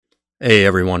Hey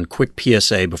everyone, quick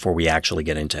PSA before we actually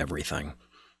get into everything.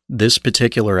 This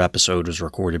particular episode was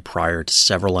recorded prior to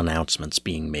several announcements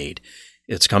being made.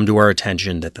 It's come to our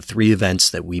attention that the three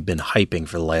events that we've been hyping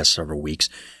for the last several weeks,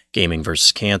 Gaming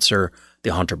vs. Cancer,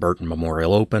 the Hunter Burton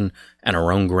Memorial Open, and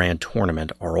our own grand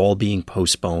tournament, are all being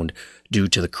postponed due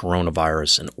to the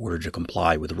coronavirus in order to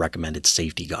comply with recommended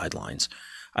safety guidelines.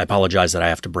 I apologize that I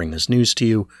have to bring this news to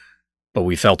you, but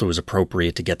we felt it was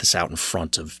appropriate to get this out in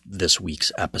front of this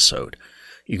week's episode.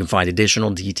 You can find additional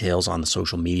details on the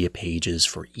social media pages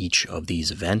for each of these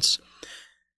events.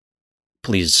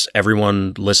 Please,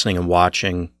 everyone listening and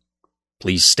watching,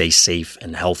 please stay safe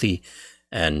and healthy.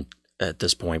 And at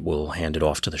this point, we'll hand it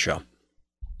off to the show.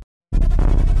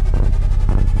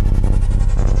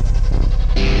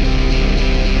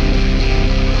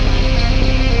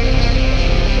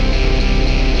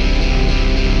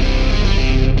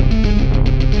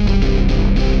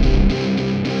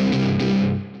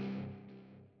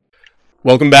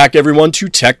 Welcome back, everyone, to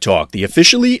Tech Talk, the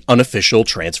officially unofficial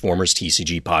Transformers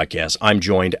TCG podcast. I'm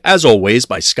joined, as always,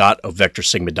 by Scott of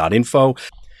VectorSigma.info.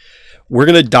 We're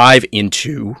going to dive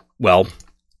into, well,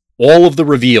 all of the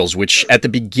reveals, which at the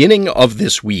beginning of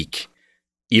this week,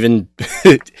 even,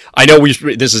 I know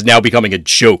this is now becoming a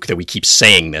joke that we keep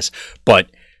saying this, but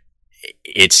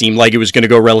it seemed like it was going to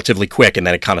go relatively quick, and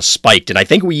then it kind of spiked. And I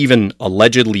think we even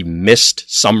allegedly missed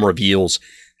some reveals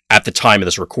at the time of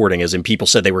this recording, as in people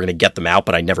said they were going to get them out,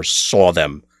 but I never saw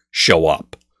them show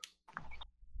up.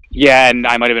 Yeah, and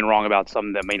I might have been wrong about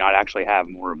some that may not actually have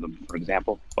more of them, for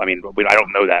example. I mean, I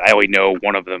don't know that. I only know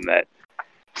one of them that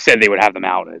said they would have them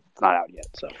out, and it's not out yet.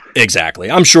 So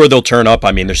exactly. I'm sure they'll turn up.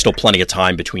 I mean, there's still plenty of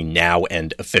time between now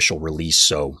and official release,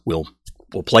 so we'll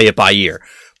play it by ear.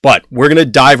 But we're going to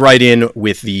dive right in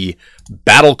with the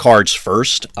battle cards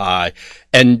first.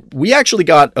 And we actually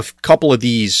got a couple of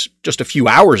these just a few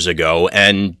hours ago,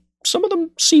 and some of them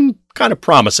seem kind of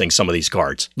promising, some of these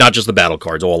cards. Not just the battle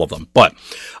cards, all of them. But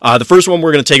the first one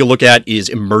we're going to take a look at is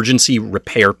Emergency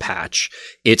Repair Patch.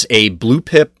 It's a blue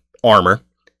pip armor.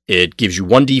 It gives you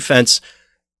 1 defense,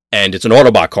 and it's an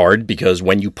Autobot card, because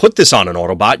when you put this on an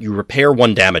Autobot, you repair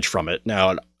 1 damage from it.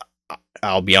 Now,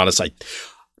 I'll be honest,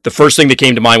 the first thing that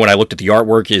came to mind when I looked at the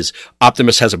artwork is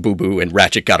Optimus has a boo-boo and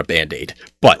Ratchet got a Band-Aid.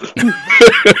 But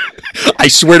I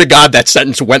swear to God that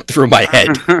sentence went through my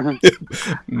head.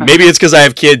 Maybe it's because I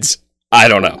have kids. I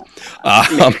don't know.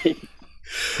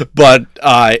 But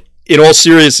in all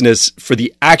seriousness, for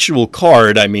the actual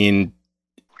card, I mean,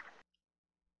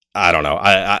 I don't know.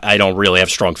 I don't really have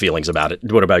strong feelings about it.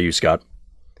 What about you, Scott?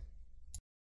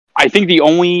 I think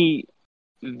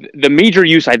the major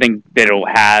use I think that it'll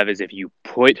have is if you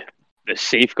put the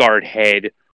Safeguard head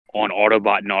on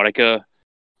Autobot Nautica,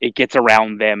 it gets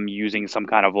around them using some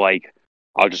kind of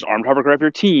I'll just armed hovercraft your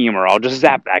team, or I'll just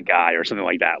zap that guy, or something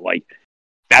like that.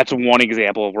 That's one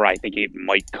example of where I think it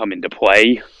might come into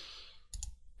play.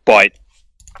 But,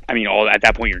 I mean, at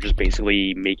that point, you're just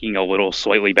basically making a little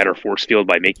slightly better force field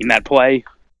by making that play.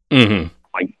 Mm-hmm.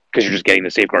 Because you're just getting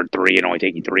the Safeguard 3 and only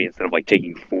taking 3 instead of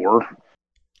taking 4.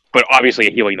 But obviously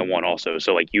healing the 1 also,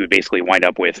 so you would basically wind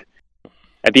up with,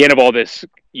 at the end of all this,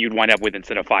 you'd wind up with,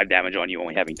 instead of 5 damage on you,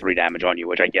 only having 3 damage on you,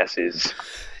 which I guess is,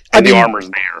 the armor's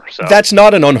there. So that's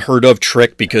not an unheard of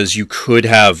trick, because you could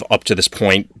have, up to this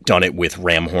point, done it with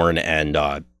Ramhorn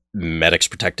and Medic's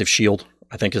Protective Shield,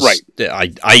 I think is, right.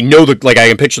 I know I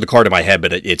can picture the card in my head,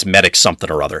 but it's Medic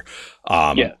something or other.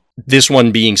 Yeah. This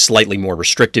one being slightly more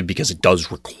restrictive because it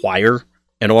does require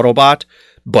an Autobot,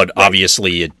 but right.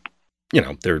 Obviously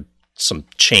there are some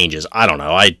changes. I don't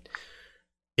know.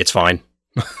 It's fine.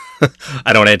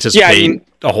 I don't anticipate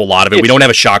a whole lot of it. We don't have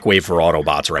a Shockwave for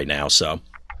Autobots right now, so.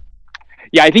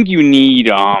 Yeah, I think you need,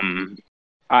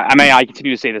 I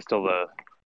continue to say this till the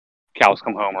cows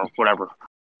come home, or whatever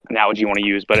analogy you want to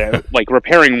use, but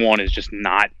repairing 1 is just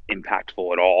not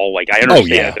impactful at all. I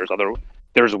understand that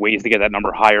there's ways to get that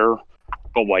number higher,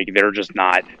 but they're just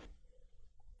not,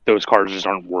 those cards just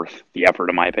aren't worth the effort,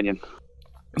 in my opinion.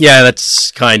 Yeah,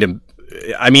 that's kind of,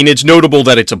 I mean, it's notable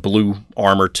that it's a blue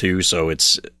armor too, so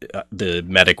it's, the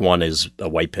Medic one is a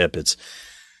white pip. It's,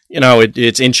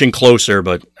 it's inching closer,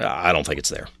 but I don't think it's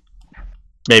there.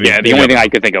 Maybe. Yeah, the only thing I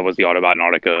could think of was the Autobot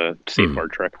Nautica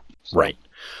Safeguard trick. So. Right.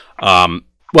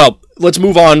 Well, let's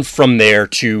move on from there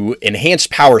to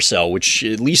Enhanced Power Cell, which,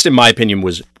 at least in my opinion,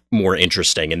 was more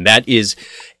interesting, and that is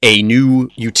a new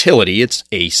utility. It's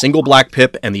a single black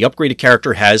pip, and the upgraded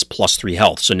character has +3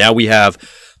 health. So now we have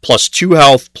 +2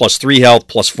 health, +3 health,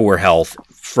 +4 health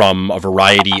from a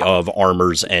variety of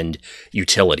armors and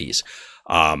utilities.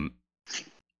 I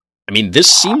mean, this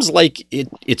seems like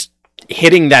it's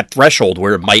hitting that threshold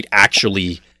where it might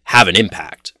actually have an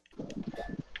impact.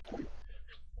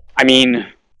 I mean,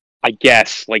 I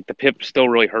guess like the pip still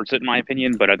really hurts it in my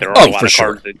opinion, but there are a lot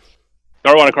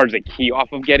of cards that key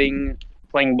off of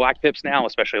playing black pips now,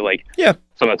 especially like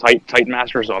some of the Titan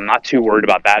Masters. So I'm not too worried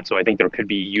about that. So I think there could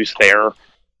be use there.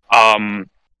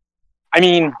 I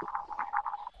mean,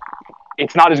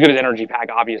 it's not as good as Energy Pack,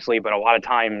 obviously, but a lot of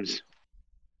times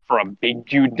for a big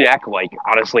dude deck, like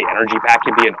honestly, Energy Pack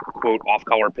can be a quote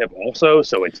off-color pip also.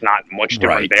 So it's not much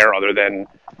different there, other than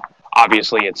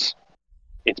obviously it's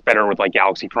better with like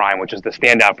Galaxy Prime, which is the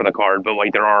standout for the card. But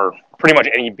like there are pretty much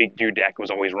any big dude deck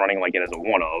was always running like it as a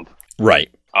one of. Right.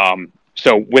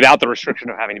 So without the restriction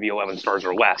of having to be 11 stars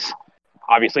or less,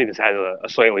 obviously this has a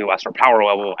slightly lesser power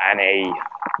level and a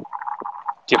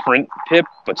different pip,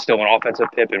 but still an offensive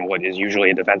pip in what is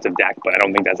usually a defensive deck. But I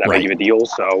don't think that's that big of a deal.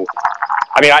 So,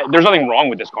 I mean, there's nothing wrong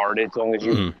with this card. As long as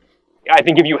you, I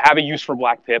think if you have a use for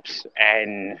black pips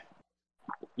and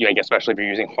like especially if you're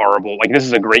using horrible, like this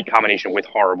is a great combination with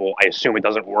horrible. I assume it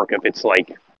doesn't work if it's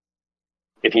like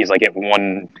if he's like at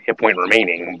 1 hit point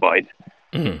remaining, but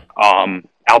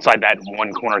outside that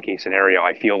one corner case scenario,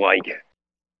 I feel like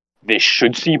this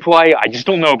should see play. I just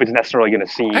don't know if it's necessarily going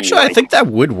to see. Actually, I think that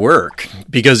would work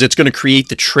because it's going to create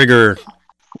the trigger.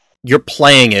 You're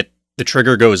playing it, the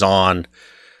trigger goes on.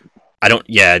 I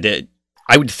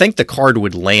would think the card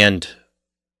would land.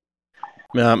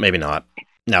 Maybe not.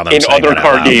 Now that in other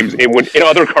card games, it would. In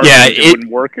other card games, it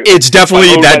wouldn't work. It's definitely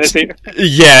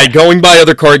that. Going by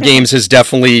other card games has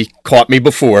definitely caught me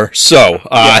before. So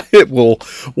we'll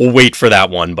wait for that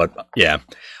one. But yeah,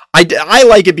 I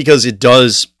like it because it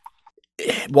does.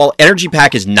 Well, Energy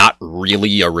Pack is not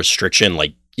really a restriction.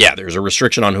 Like, yeah, there's a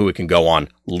restriction on who it can go on,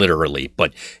 literally.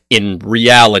 But in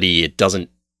reality, it doesn't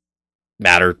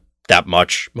matter that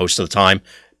much most of the time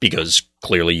because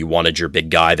clearly you wanted your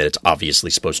big guy that it's obviously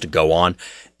supposed to go on.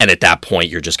 And at that point,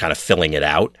 you're just kind of filling it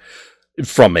out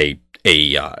from a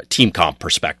team comp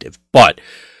perspective. But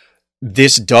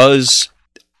this does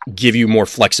give you more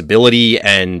flexibility,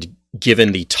 and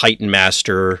given the Titan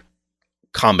Master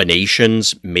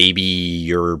combinations, maybe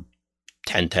you're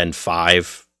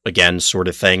 10-10-5 again sort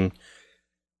of thing,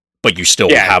 but you still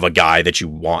have a guy that you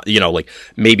want, like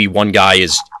maybe one guy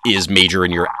is major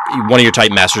in one of your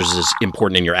Titan Masters is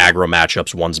important in your aggro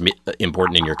matchups, one's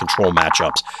important in your control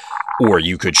matchups, or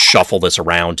you could shuffle this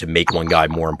around to make one guy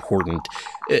more important.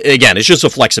 Again, it's just a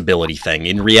flexibility thing.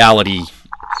 In reality,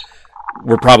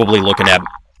 we're probably looking at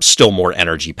still more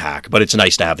Energy Pack, but it's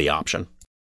nice to have the option.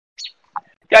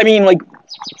 I mean,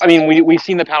 we've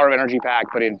seen the power of Energy Pack,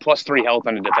 but in +3 health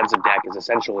on a defensive deck is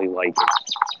essentially like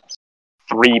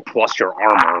 3 plus your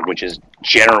armor, which is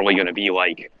generally going to be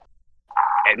like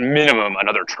at minimum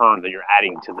another turn that you're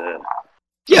adding to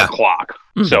the clock.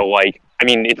 Mm-hmm. So like, I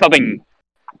mean, it's nothing.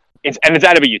 It's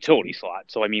out of a utility slot.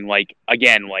 So I mean, like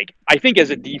again, like I think as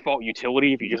a default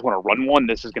utility, if you just want to run one,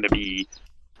 this is going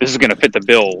to fit the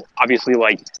bill. Obviously,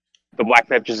 like the Black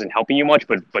Pips isn't helping you much,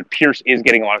 but Pierce is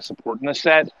getting a lot of support in the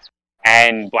set,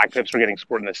 and Black Pips are getting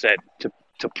support in the set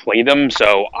to play them.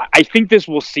 So I think this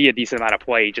will see a decent amount of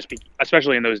play,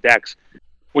 especially in those decks,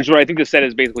 which is what I think the set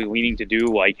is basically leaning to do.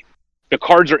 Like the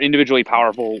cards are individually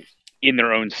powerful in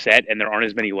their own set, and there aren't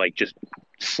as many like just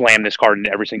slam this card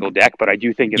into every single deck. But I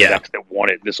do think in the decks that want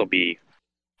it, this will be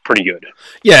pretty good.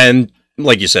 Yeah, and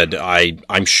like you said,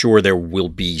 I'm sure there will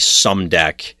be some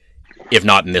deck, if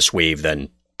not in this wave, then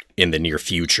in the near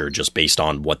future, just based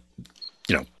on what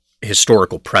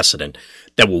historical precedent,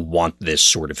 that will want this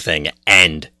sort of thing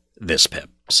and this pip.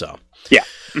 So yeah.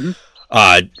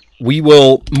 We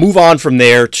will move on from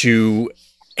there to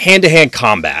hand-to-hand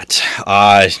combat.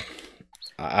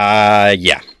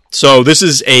 So this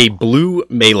is a blue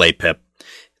melee pip.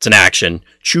 It's an action.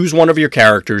 Choose one of your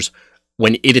characters.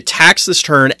 When it attacks this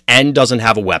turn and doesn't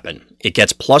have a weapon, it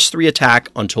gets +3 attack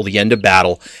until the end of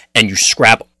battle, and you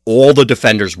scrap all the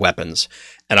defender's weapons.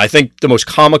 And I think the most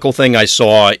comical thing I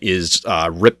saw is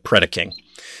Rip Predaking,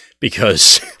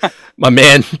 because my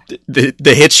man,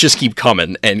 the hits just keep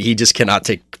coming, and he just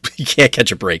he can't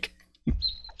catch a break.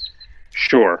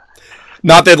 Sure.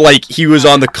 Not that like he was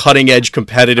on the cutting edge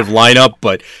competitive lineup,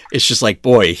 but it's just like,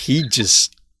 boy, he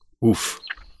just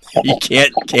he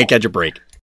can't catch a break.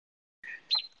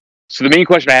 So the main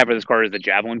question I have for this card is the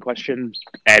Javelin question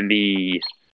and the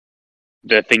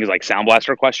things like Sound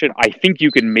Blaster question. I think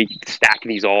you can stack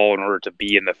these all in order to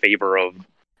be in the favor of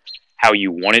how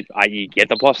you want it, i.e. get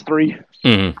the +3.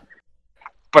 Mm-hmm.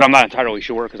 But I'm not entirely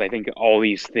sure because I think all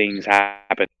these things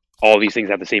happen. All these things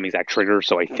have the same exact trigger,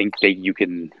 so I think that you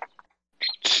can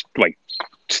like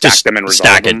stack them and resolve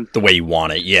stack them. it the way you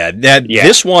want it. Yeah.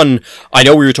 This one, I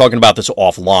know we were talking about this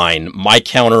offline. My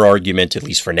counter argument, at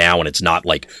least for now, and it's not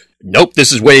like, nope,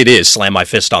 this is the way it is, slam my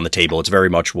fist on the table. It's very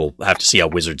much, we'll have to see how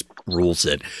Wizards rules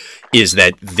it, is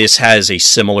that this has a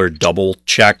similar double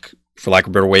check, for lack of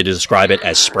a better way to describe it,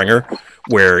 as Springer,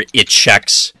 where it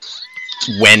checks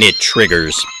when it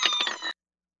triggers,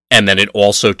 and then it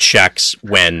also checks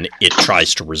when it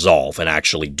tries to resolve and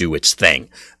actually do its thing.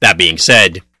 That being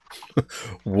said,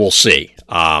 we'll see.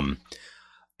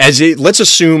 Let's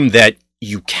assume that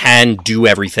you can do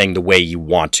everything the way you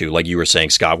want to, like you were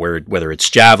saying, Scott, whether it's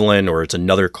Javelin or it's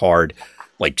another card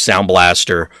like Sound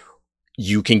Blaster,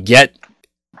 you can get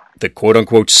the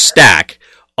quote-unquote stack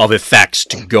of effects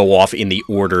to go off in the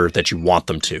order that you want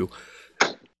them to.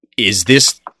 Is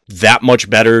this that much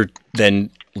better than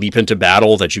Leap into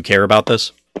Battle that you care about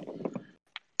this?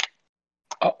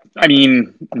 I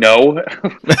mean, no.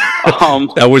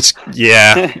 That was,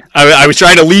 yeah. I was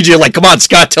trying to lead you like, come on,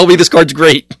 Scott, tell me this card's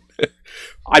great.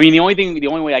 I mean, the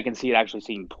only way I can see it actually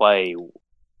seeing play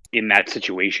in that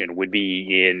situation would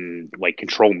be in like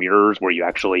control mirrors, where you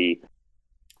actually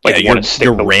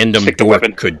your random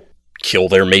dork could kill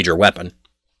their major weapon.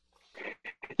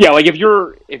 Yeah, like if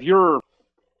your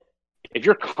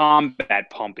combat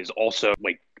pump is also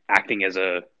like acting as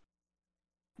a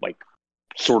like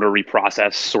sort of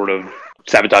reprocess, sort of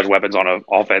sabotage weapons on an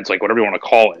offense, like whatever you want to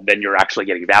call it, then you're actually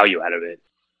getting value out of it.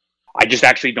 I just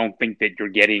actually don't think that you're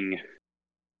getting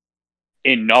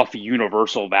enough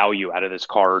universal value out of this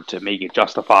card to make it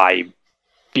justify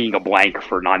being a blank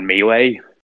for non-melee,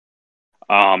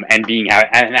 and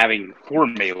having 4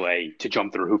 melee to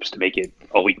jump through hoops to make it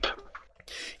a leap.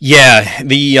 Yeah,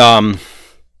 the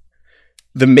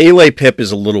melee pip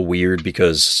is a little weird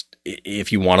because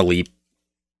if you want to leap,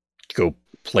 go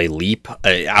play leap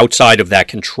outside of that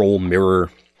control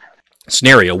mirror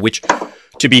scenario, which,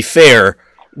 to be fair,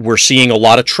 we're seeing a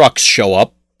lot of trucks show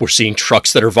up. We're seeing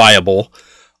trucks that are viable.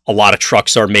 A lot of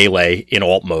trucks are melee in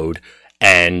alt mode,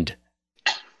 and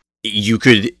you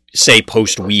could say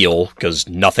post wheel, because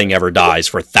nothing ever dies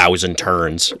for 1,000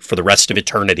 turns for the rest of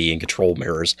eternity in control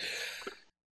mirrors.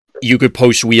 You could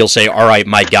post wheel say, all right,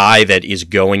 my guy that is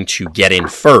going to get in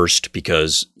first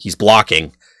because he's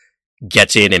blocking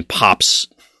gets in and pops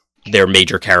their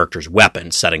major character's weapon,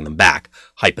 setting them back,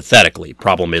 hypothetically.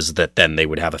 Problem is that then they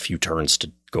would have a few turns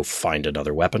to go find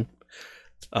another weapon.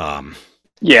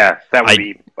 Yeah, that would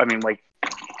be... I mean, like,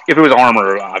 if it was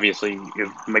armor, obviously, it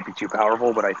might be too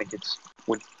powerful, but I think it's...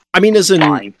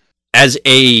 as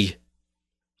a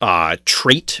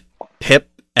trait pip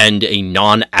and a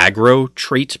non-aggro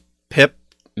trait pip,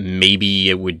 maybe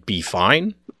it would be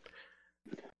fine.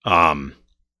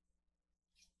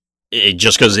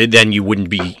 Just because then you wouldn't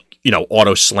be,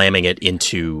 auto slamming it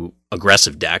into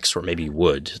aggressive decks, or maybe you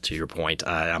would, to your point.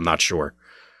 I'm not sure.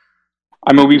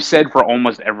 I mean, we've said for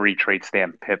almost every trait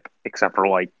stamp pip, except for,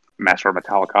 like, Master of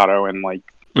Metallicato and, like,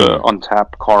 the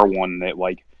untapped car one, that,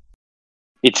 like,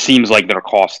 it seems like they're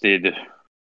costed,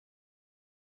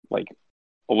 like,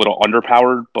 a little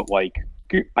underpowered, but, like,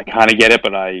 I kind of get it,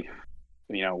 but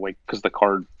because the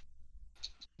card...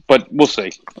 But we'll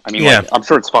see. I mean, like, I'm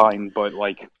sure it's fine, but,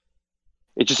 like,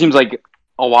 it just seems like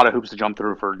a lot of hoops to jump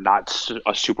through for not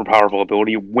a super powerful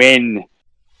ability when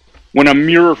a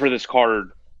mirror for this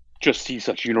card just sees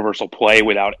such universal play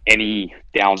without any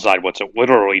downside whatsoever.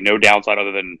 Literally no downside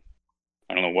other than,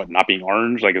 I don't know what, not being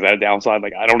orange. Like, is that a downside?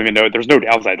 Like, I don't even know. There's no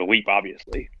downside to leap,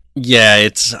 obviously. Yeah,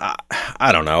 it's,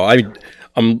 I don't know.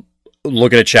 I'm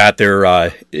looking at chat there.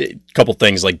 A couple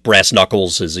things like Brass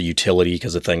Knuckles is a utility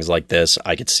because of things like this.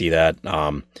 I could see that.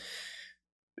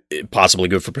 Possibly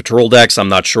good for patrol decks. I'm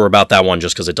not sure about that one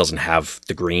just because it doesn't have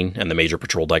the green, and the major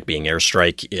patrol deck being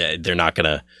Airstrike. They're not going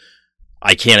to...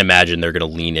 I can't imagine they're going to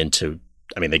lean into...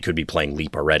 I mean, they could be playing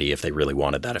Leap already if they really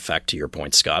wanted that effect, to your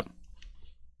point, Scott.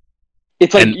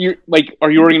 It's like, are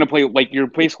you going to play... Like, you're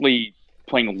basically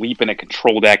playing Leap in a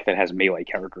control deck that has melee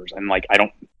characters, and, like,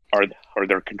 are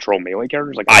there control melee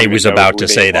characters? Like, I was about to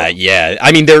say that, yeah.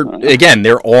 I mean,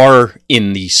 there are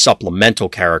in the supplemental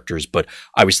characters, but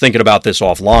I was thinking about this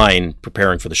offline,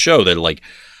 preparing for the show, that, like,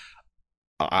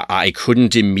 I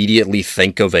couldn't immediately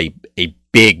think of a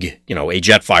big, a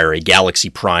Jetfire, a Galaxy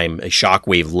Prime, a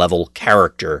Shockwave level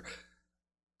character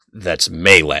that's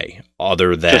melee,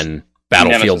 other than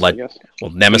Battlefield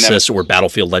Nemesis or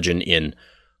Battlefield Legend in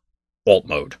alt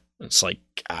mode. It's like,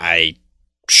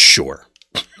 sure.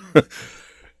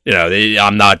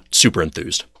 I'm not super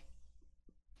enthused.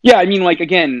 Yeah, I mean, like,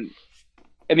 again,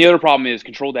 and the other problem is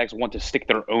control decks want to stick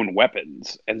their own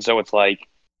weapons, and so it's like,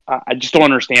 I just don't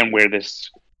understand where this...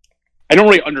 I don't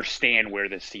really understand where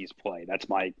this sees play. That's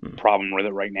my problem with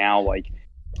it right now. Like,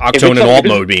 Octone and alt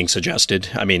mode being suggested.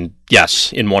 I mean,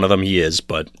 yes, in one of them he is,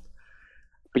 but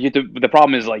the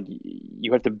problem is like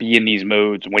you have to be in these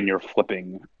modes when you're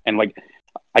flipping, and like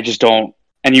I just don't.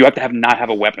 And you have to not have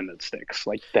a weapon that sticks.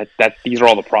 Like that these are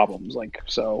all the problems. Like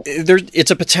so, it's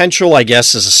a potential, I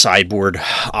guess, as a sideboard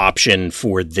option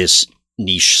for this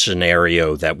niche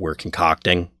scenario that we're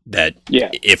concocting. That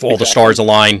if all the stars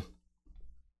align,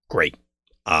 great.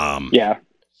 Right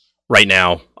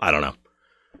now, I don't know.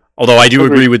 Although I do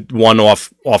agree with one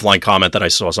offline comment that I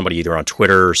saw somebody either on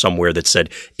Twitter or somewhere that said,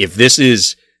 if this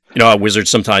is, Wizards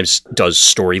sometimes does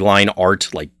storyline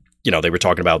art, like, they were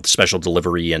talking about special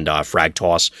delivery and frag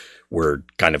toss were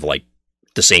kind of like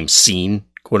the same scene,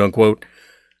 quote unquote.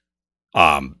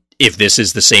 If this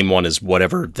is the same one as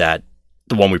whatever the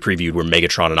one we previewed where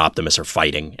Megatron and Optimus are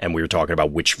fighting, and we were talking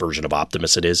about which version of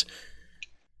Optimus it is,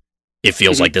 it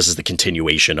feels like this is the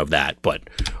continuation of that, but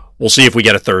we'll see if we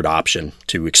get a third option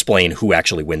to explain who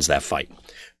actually wins that fight.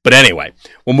 But anyway,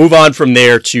 we'll move on from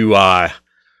there to...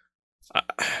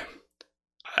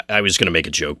 I was going to make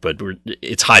a joke, but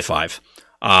it's high five.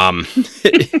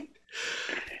 The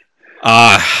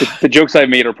jokes I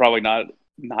made are probably not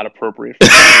appropriate for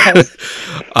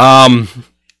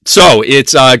So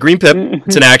it's Green Pip.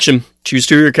 It's an action. Choose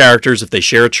 2 of your characters. If they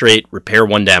share a trait, repair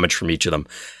 1 damage from each of them.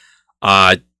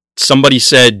 Somebody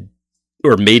said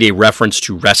or made a reference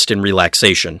to rest and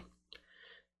relaxation.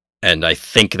 And I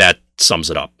think that sums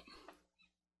it up.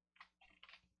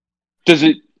 Does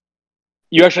it...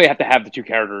 You actually have to have the 2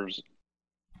 characters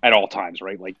at all times,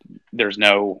 right? Like, there's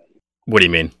no... What do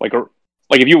you mean? Like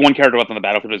if you have one character left on the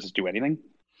battlefield, does it do anything?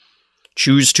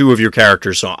 Choose 2 of your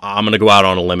characters, so I'm going to go out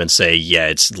on a limb and say, yeah,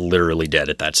 it's literally dead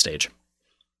at that stage.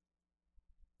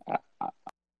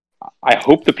 I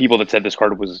hope the people that said this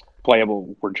card was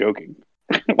playable were joking.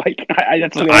 I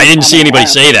didn't see anybody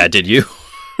say that, did you?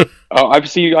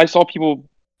 I saw people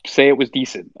say it was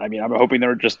decent. I mean, I'm hoping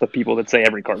they're just the people that say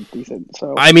every card's decent.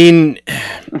 So I mean,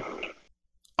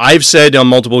 I've said on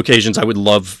multiple occasions I would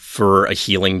love for a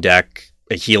healing deck,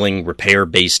 a healing repair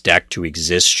based deck to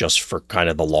exist just for kind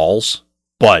of the lulz,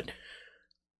 but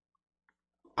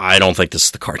I don't think this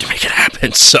is the card to make it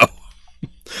happen. So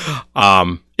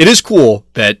it is cool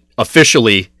that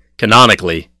officially,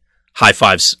 canonically, High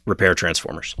Fives repair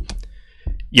Transformers.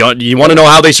 You want to know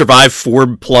how they survived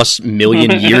 4+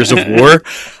 million years of war?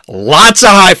 Lots of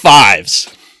high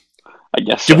fives. I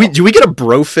guess so. Do we get a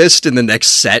bro fist in the next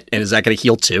set, and is that going to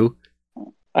heal too?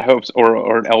 I hope so.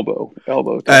 Or an elbow.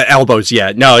 Elbows,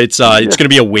 yeah. No, it's going to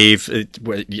be a wave.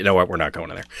 You know what? We're not going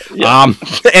in there. Yeah.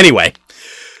 Anyway,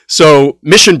 so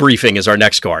Mission Briefing is our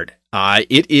next card.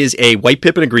 It is a white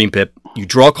pip and a green pip. You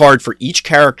draw a card for each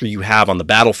character you have on the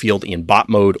battlefield in bot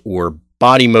mode or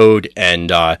body mode,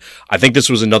 and I think this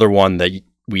was another one that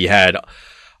we had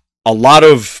a lot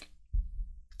of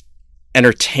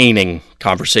entertaining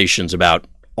conversations about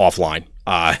offline.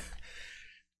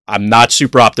 I'm not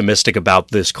super optimistic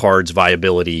about this card's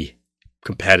viability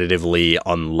competitively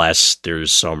unless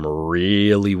there's some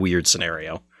really weird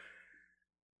scenario.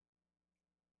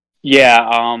 Yeah,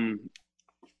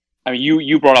 I mean,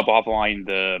 you brought up offline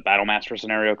the Battlemaster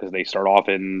scenario because they start off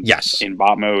in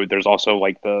bot mode. There's also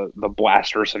like the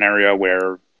Blaster scenario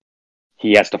where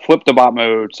he has to flip the bot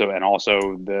mode. So, and also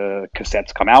the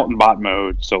cassettes come out in bot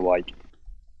mode. So like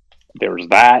there's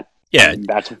that. Yeah,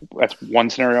 that's one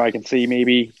scenario I can see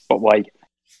maybe. But like,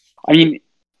 I mean,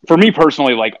 for me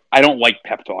personally, like I don't like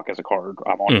Pep Talk as a card.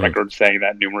 I'm on record saying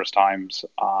that numerous times.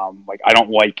 Like I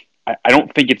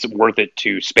don't think it's worth it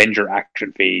to spend your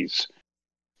action phase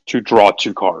to draw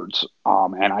 2 cards.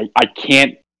 And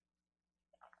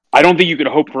I don't think you could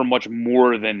hope for much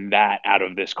more than that out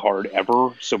of this card ever.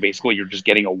 So basically you're just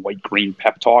getting a white-green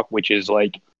Pep Talk, which is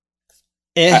like,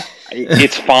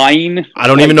 it's fine. I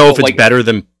don't even know if it's better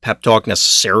than Pep Talk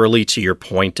necessarily. To your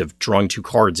point of drawing 2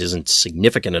 cards isn't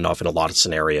significant enough in a lot of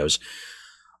scenarios.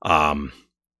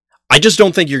 I just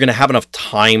don't think you're going to have enough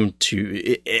time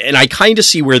to, and I kind of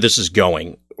see where this is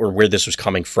going, or where this was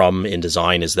coming from in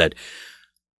design, is that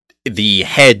the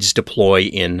heads deploy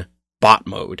in bot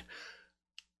mode.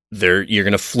 You're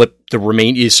going to flip the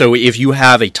remaining. So if you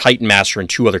have a Titan Master and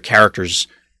 2 other characters,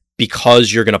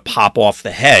 because you're going to pop off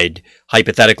the head,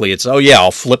 hypothetically, it's, oh yeah,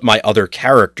 I'll flip my other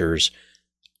characters.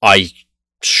 I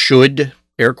should,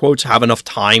 air quotes, have enough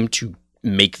time to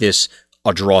make this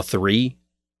a draw 3.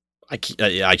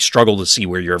 I struggle to see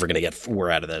where you're ever going to get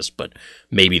 4 out of this, but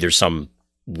maybe there's some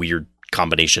weird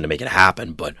combination to make it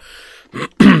happen. But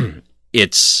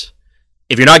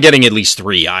if you're not getting at least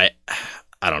 3, I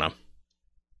don't know.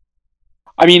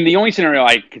 I mean, the only scenario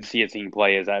I could see it seeing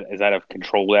play is that of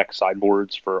control deck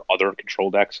sideboards for other control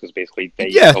decks, because basically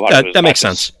that makes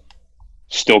sense.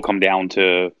 still come down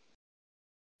to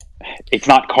it's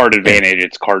not card advantage,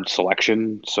 it's card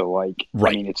selection. So, like,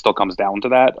 right. I mean, it still comes down to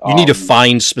that. You need to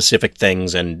find specific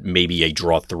things, and maybe a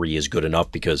draw 3 is good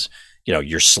enough because, you know,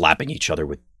 you're slapping each other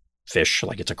with fish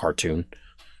like it's a cartoon.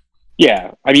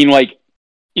 Yeah. I mean, like,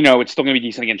 you know, it's still going to be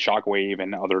decent against Shockwave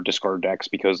and other discard decks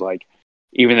because, like,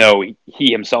 even though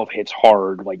he himself hits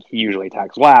hard, like, he usually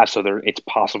attacks last, so it's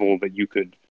possible that you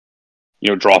could, you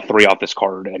know, draw 3 off this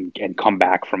card and come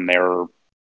back from their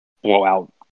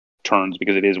blowout turns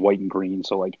because it is white and green,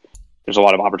 so, like, there's a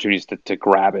lot of opportunities to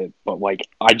grab it. But, like,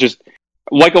 I just,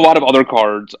 like a lot of other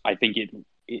cards, I think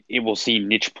it will see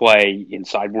niche play in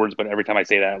sideboards, but every time I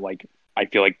say that, like, I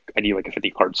feel like I need like a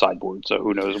 50-card sideboard, so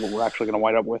who knows what we're actually going to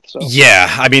wind up with. So yeah,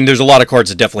 I mean, there's a lot of cards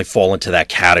that definitely fall into that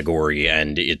category,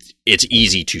 and it's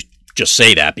easy to just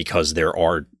say that because there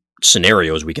are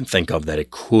scenarios we can think of that it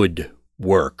could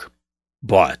work,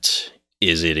 but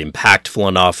is it impactful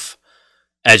enough?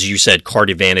 As you said, card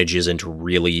advantage isn't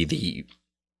really the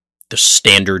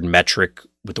standard metric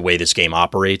with the way this game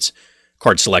operates.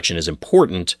 Card selection is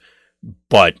important,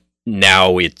 but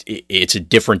now it's a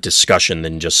different discussion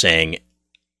than just saying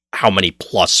how many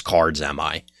plus cards am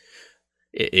I.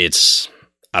 It's,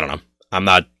 I don't know. I'm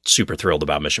not super thrilled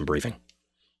about mission briefing.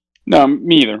 No,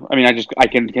 me either. I mean,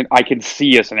 I can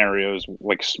see a scenarios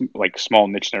like small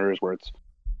niche scenarios where it's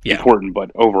important,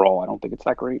 but overall, I don't think it's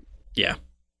that great. Yeah.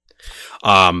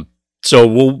 So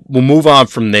we'll move on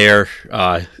from there.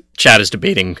 Chad is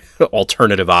debating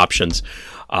alternative options.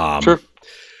 Sure.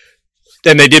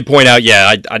 And they did point out,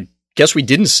 I guess we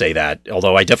didn't say that,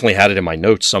 although I definitely had it in my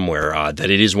notes somewhere,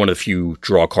 that it is one of the few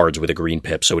draw cards with a green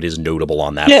pip, so it is notable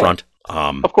on that front.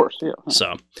 Of course, yeah.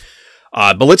 So,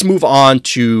 but let's move on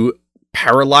to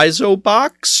Paralyzo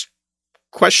Box? ?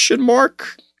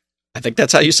 I think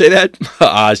that's how you say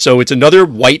that. So it's another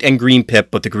white and green pip,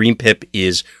 but the green pip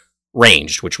is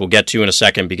ranged, which we'll get to in a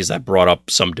second because that brought up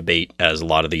some debate, as a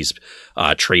lot of these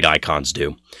trade icons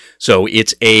do. So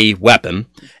it's a weapon,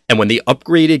 and when the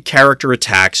upgraded character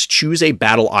attacks, choose a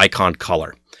battle icon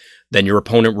color. Then your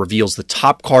opponent reveals the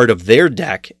top card of their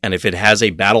deck, and if it has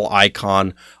a battle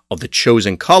icon of the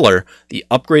chosen color, the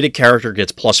upgraded character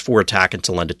gets +4 attack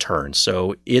until end of turn.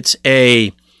 So it's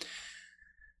a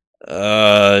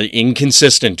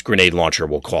inconsistent grenade launcher,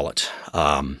 we'll call it.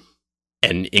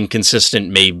 And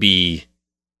inconsistent may be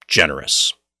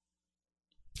generous.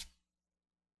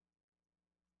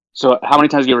 So how many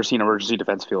times have you ever seen Emergency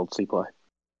Defense Field see play?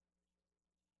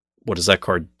 What does that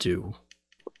card do?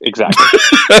 Exactly.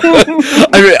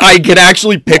 I can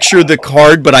actually picture the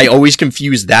card, but I always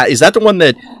confuse that. Is that the one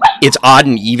that it's odd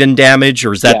and even damage,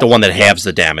 or is that the one that halves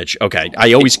the damage? Okay,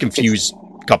 I always confuse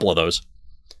a couple of those.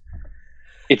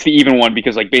 It's the even one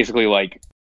because, like, basically, like,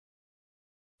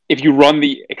 if you run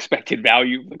the expected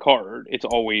value of the card, it's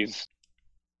always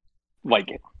like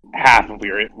half of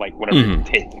your, like, whatever you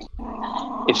take.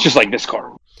 It's just like this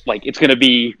card. Like, it's going to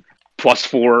be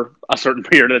 +4 a certain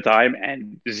period of the time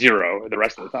and 0 the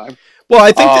rest of the time. Well,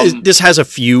 I think this has a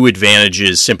few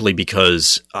advantages simply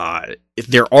because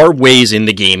there are ways in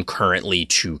the game currently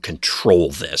to control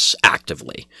this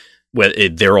actively.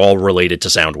 They're all related to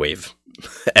Soundwave.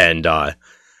 And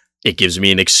it gives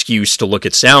me an excuse to look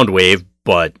at Soundwave,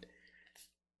 but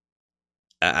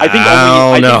I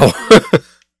don't know.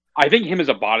 I think him as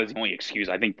a bot is the only excuse.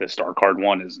 I think the star card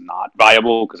one is not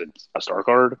viable because it's a star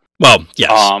card. Well,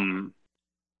 yes.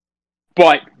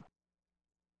 But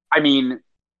I mean,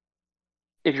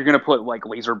 if you're going to put like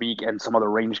Laserbeak and some other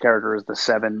range character as the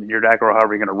 7 in your deck, or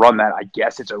however you're going to run that, I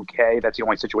guess it's okay. That's the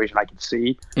only situation I can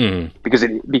see. But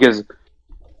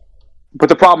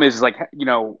the problem is, like, you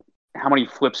know, how many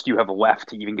flips do you have left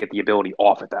to even get the ability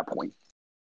off at that point?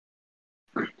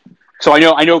 So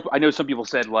I know some people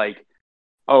said, like,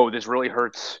 oh, this really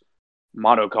hurts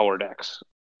monocolor decks.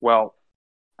 Well,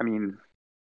 I mean,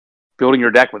 building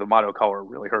your deck with a monocolor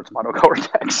really hurts monocolor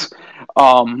decks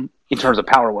in terms of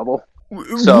power level.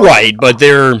 So, right, but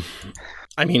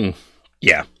I mean,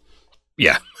 yeah.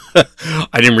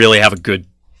 I didn't really have a good,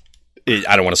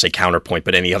 I don't want to say counterpoint,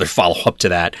 but any other follow-up to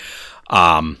that.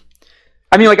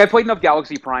 I mean, like, I played enough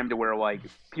Galaxy Prime to where, like,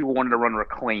 people wanted to run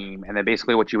Reclaim, and then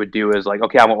basically what you would do is, like,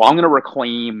 okay, I'm going to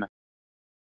Reclaim,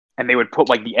 and they would put,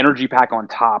 like, the energy pack on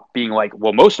top, being like,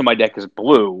 well, most of my deck is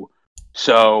blue,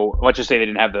 so let's just say they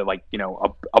didn't have the, like, you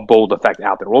know, a bold effect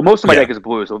out there. Well, most of my deck is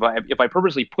blue, so if I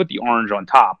purposely put the orange on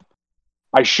top,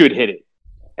 I should hit it,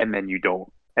 and then you don't,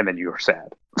 and then you're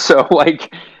sad. So,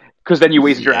 like, because then you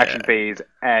wasted your action phase,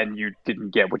 and you didn't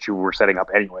get what you were setting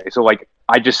up anyway. So, like,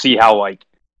 I just see how, like,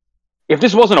 if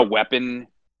this wasn't a weapon,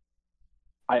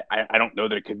 I don't know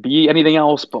that it could be anything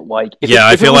else, but like,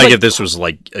 I feel like if this was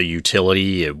like a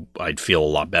utility, I'd feel a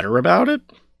lot better about it.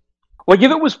 Like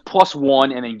if it was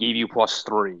 +1 and then gave you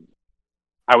 +3,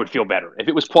 I would feel better. If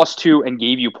it was +2 and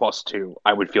gave you +2,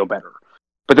 I would feel better.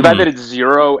 But the fact that it's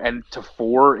 0 and to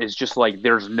 4 is just like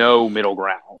there's no middle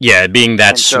ground. Yeah, being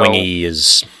that swingy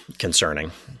is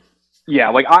concerning. Yeah,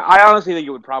 like I honestly think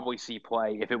it would probably see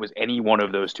play if it was any one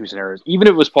of those two scenarios. Even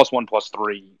if it was +1,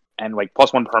 +3, and like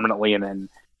 +1 permanently and then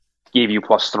gave you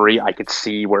 +3, I could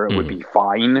see where it would be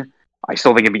fine. I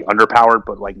still think it'd be underpowered,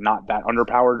 but like not that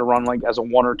underpowered to run like as a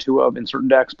 1 or 2 of in certain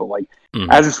decks. But like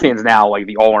as it stands now, like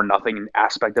the all or nothing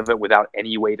aspect of it without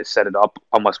any way to set it up,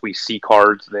 unless we see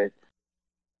cards that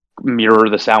mirror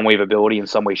the Soundwave ability in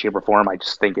some way, shape, or form, I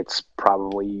just think it's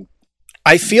probably...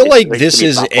 I feel like this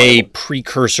is a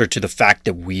precursor to the fact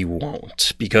that we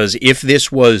won't. Because if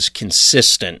this was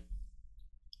consistent,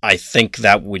 I think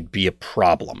that would be a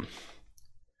problem.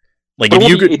 Like if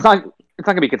you could... It's not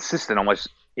going to be consistent unless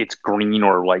it's green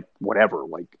or like whatever.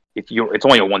 Like it's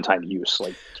only a one-time use.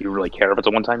 Like, do you really care if it's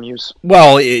a one-time use?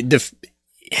 Well,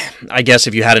 I guess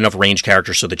if you had enough range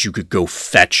characters so that you could go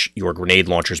fetch your grenade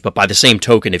launchers, but by the same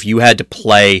token, if you had to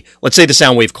play, let's say the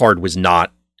Soundwave card was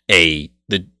not it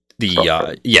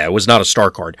was not a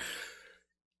star card.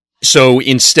 So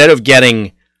instead of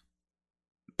getting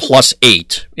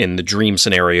 +8 in the dream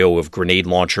scenario of grenade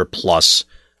launcher plus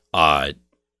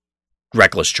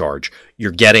reckless charge,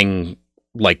 you're getting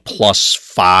like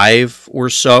 +5 or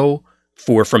so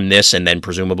from this, and then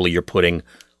presumably you're putting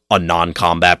a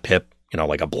non-combat pip,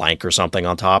 like a blank or something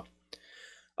on top.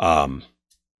 It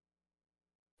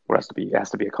has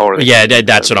to be a color. Yeah,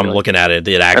 that's what I'm looking at.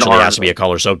 It actually has to be a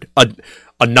color. So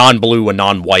a non-blue, a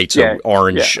non-white, so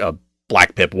orange,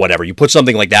 black pip, whatever. You put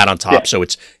something like that on top, so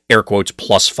it's air quotes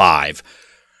 +5.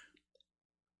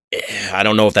 I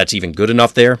don't know if that's even good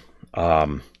enough there. I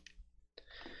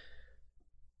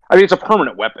mean, it's a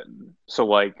permanent weapon, so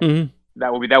like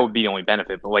that would be the only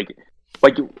benefit. But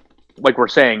like we're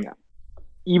saying,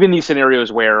 even these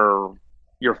scenarios where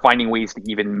you're finding ways to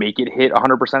even make it hit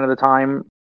 100% of the time,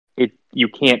 you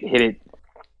can't hit it.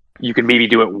 You can maybe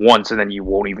do it once, and then you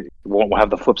won't have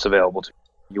the flips available to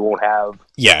you. You won't have.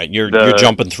 Yeah, you're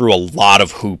jumping through a lot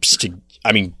of hoops to.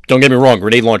 I mean, don't get me wrong,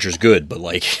 grenade launcher's good, but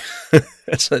like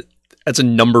that's a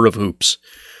number of hoops.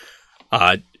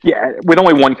 With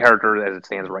only one character as it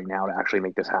stands right now to actually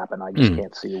make this happen, I just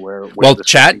can't see where well,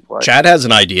 Chad has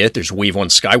an idea. There's Wave 1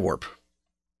 Skywarp.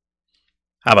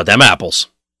 How about them apples?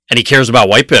 And he cares about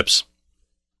white pips.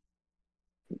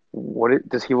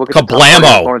 Does he look at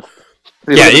Kablamo?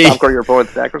 The top card of your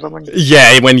opponent's deck or something?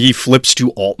 Yeah, when he flips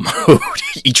to alt mode,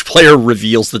 each player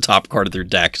reveals the top card of their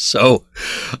deck. So,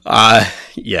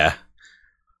 yeah.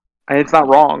 And it's not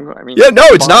wrong. I mean,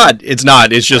 it's not. It's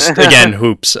not. It's just, again,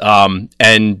 hoops.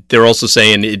 And they're also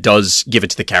saying it does give it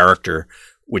to the character,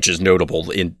 which is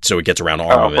notable, so it gets around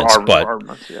armaments.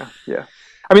 Armaments, yeah.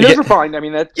 I mean, those are fine. I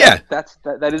mean,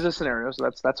 that is a scenario, so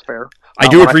that's fair. I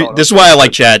do agree. This is why I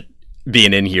like Chad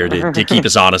being in here to keep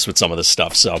us honest with some of this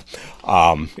stuff. So,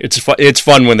 it's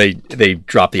fun when they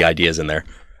drop the ideas in there.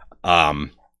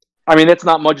 I mean, it's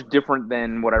not much different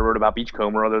than what I wrote about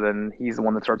Beachcomber, other than he's the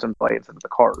one that starts in play instead of the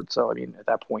card. So, I mean, at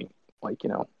that point,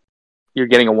 you're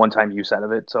getting a one-time use out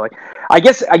of it. So, like, I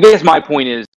guess my point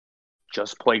is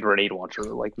just play grenade launcher.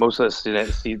 Like most of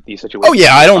these situations. Oh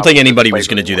yeah, I don't think anybody was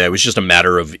going to do that. It was just a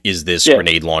matter of, is this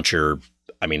grenade launcher?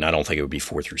 I mean, I don't think it would be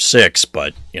 4 through 6,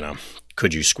 but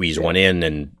could you squeeze one in?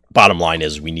 And bottom line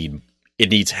is, it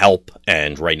needs help,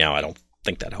 and right now I don't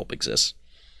think that help exists.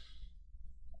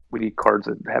 We need cards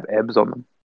that have ebbs on them.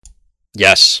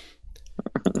 Yes.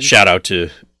 Shout out to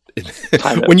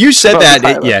when you said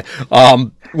that.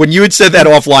 When you had said that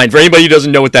offline, for anybody who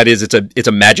doesn't know what that is, it's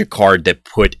a magic card that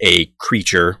put a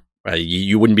creature.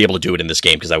 You wouldn't be able to do it in this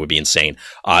game because that would be insane.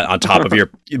 On top of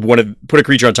put a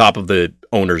creature on top of the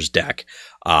owner's deck.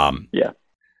 I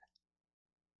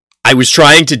was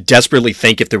trying to desperately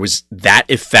think if there was that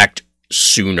effect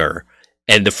sooner.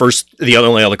 And the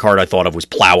only other card I thought of was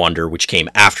Plow Under, which came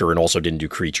after and also didn't do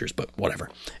creatures, but whatever.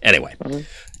 Anyway,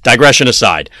 digression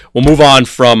aside, we'll move on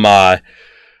from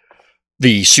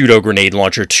the pseudo grenade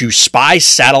launcher to Spy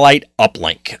Satellite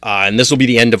Uplink, and this will be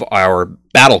the end of our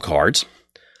battle cards.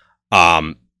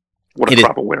 What a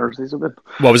crop of winners these have been.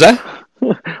 What was that?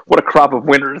 What a crop of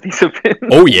winners these have been.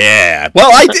 Oh yeah.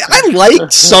 Well, I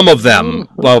liked some of them.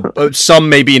 Well, some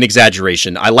may be an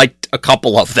exaggeration. I liked a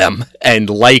couple of them, and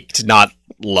liked, not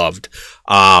loved.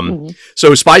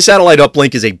 So Spy Satellite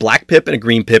Uplink is a black pip and a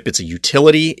green pip. It's a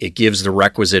utility. It gives the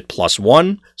requisite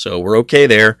 +1, so we're okay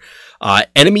there.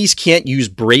 Enemies can't use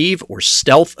Brave or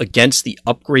Stealth against the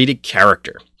upgraded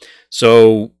character.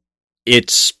 So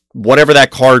it's whatever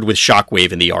that card with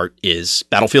Shockwave in the art is.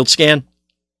 Battlefield Scan?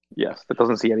 Yes, that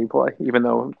doesn't see any play, even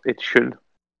though it should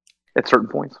at certain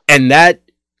points. And that,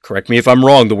 correct me if I'm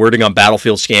wrong, the wording on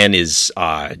Battlefield Scan is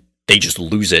they just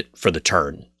lose it for the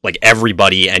turn. Like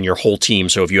everybody and your whole team,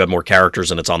 so if you have more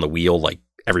characters and it's on the wheel, like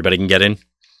everybody can get in?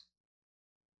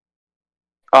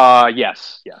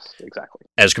 Yes, exactly.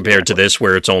 As compared to this,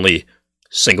 where it's only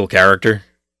single character?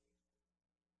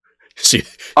 See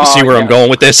where I'm going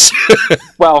with this?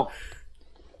 Well,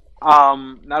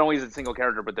 not only is it single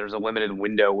character, but there's a limited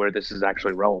window where this is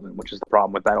actually relevant, which is the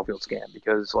problem with Battlefield Scan,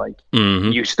 because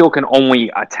you still can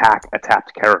only attack a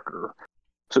tapped character.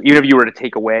 So even if you were to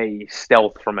take away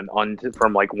stealth from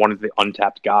from one of the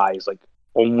untapped guys, like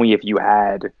only if you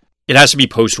had, it has to be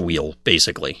post wheel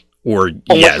basically, or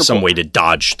some way to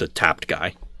dodge the tapped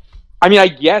guy. I mean, I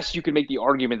guess you could make the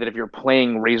argument that if you're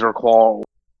playing Razor Claw,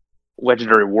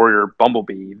 Legendary Warrior,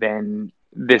 Bumblebee, then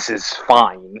this is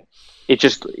fine. It's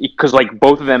just because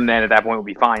both of them then at that point would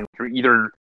be fine. You're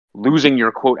either losing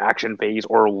your quote action phase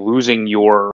or losing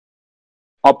your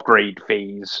upgrade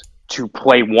phase to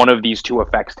play one of these two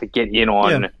effects to get in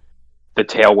on the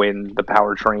Tailwind, the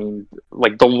Powertrain,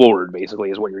 the Lord basically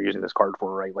is what you're using this card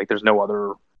for, right? There's no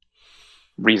other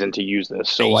reason to use this.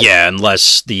 So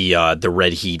unless the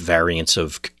Red Heat variants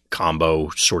of combo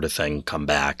sort of thing come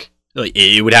back,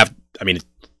 it would have. I mean,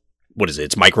 what is it?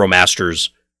 It's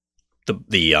Micromasters,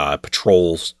 the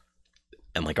patrols,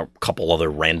 and a couple other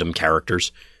random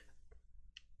characters.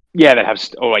 Yeah, that have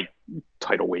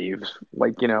tidal waves,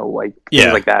 things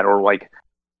like that, or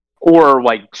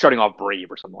shutting off Brave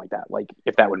or something like that.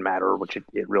 If that would matter, which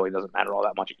it really doesn't matter all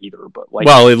that much either. But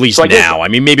at least so now, I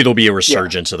mean, maybe there'll be a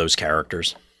resurgence of those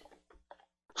characters.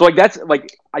 So that's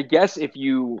I guess if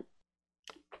you're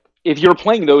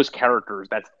playing those characters,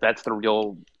 that's the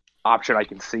real option I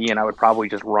can see, and I would probably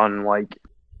just run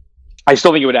I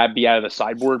still think it would be out of the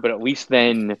sideboard, but at least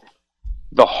then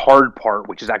the hard part,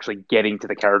 which is actually getting to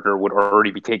the character, would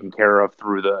already be taken care of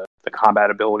through the combat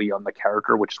ability on the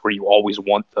character, which is where you always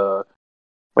want in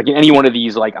any one of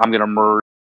these, I'm going to merge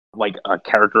a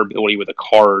character ability with a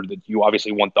card, that you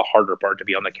obviously want the harder part to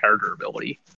be on the character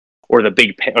ability, or the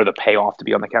the payoff to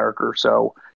be on the character.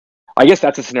 So I guess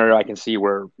that's a scenario I can see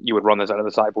where you would run this out of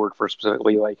the sideboard for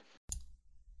specifically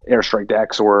airstrike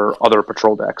decks or other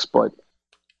patrol decks, but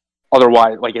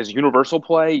otherwise, as universal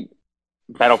play,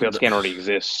 Battlefield Scan already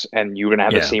exists, and you're going to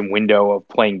have the same window of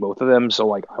playing both of them,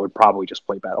 so I would probably just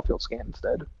play Battlefield Scan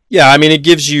instead. Yeah, I mean, it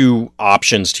gives you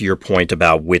options, to your point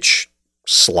about which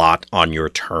slot on your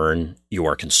turn you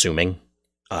are consuming.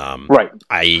 Right.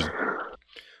 I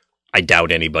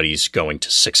doubt anybody's going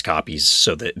to 6 copies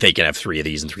so that they can have 3 of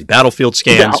these and 3 Battlefield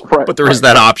Scans, but there is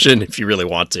that option if you really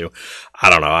want to. I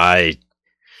don't know,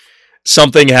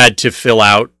 something had to fill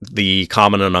out the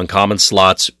common and uncommon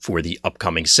slots for the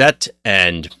upcoming set,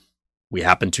 and we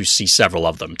happen to see several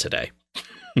of them today.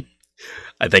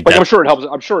 I think I'm sure it helps.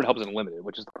 I'm sure it helps in limited,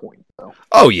 which is the point. So.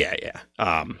 Oh yeah.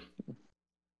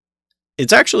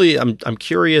 It's actually I'm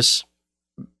curious,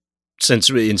 since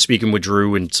in speaking with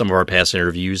Drew in some of our past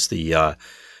interviews, the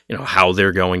how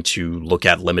they're going to look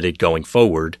at limited going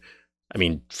forward. I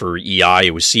mean, for EI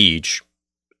it was Siege.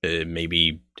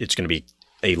 Maybe it's going to be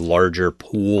a larger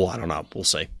pool. I don't know. We'll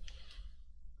see.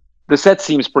 The set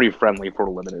seems pretty friendly for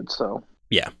limited, so.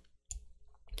 Yeah.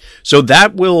 So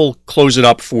that will close it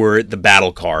up for the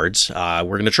battle cards. We're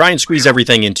going to try and squeeze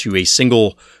everything into a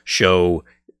single show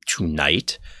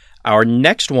tonight. Our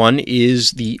next one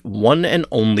is the one and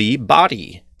only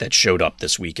body that showed up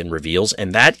this week in reveals,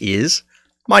 and that is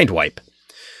Mindwipe.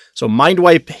 So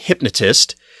Mindwipe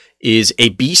Hypnotist is a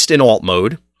beast in alt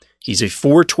mode. He's a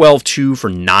 4/12/2 for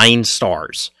 9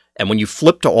 stars. And when you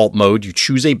flip to alt mode, you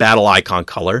choose a battle icon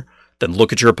color, then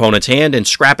look at your opponent's hand and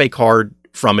scrap a card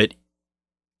from it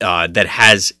that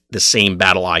has the same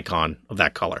battle icon of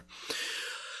that color.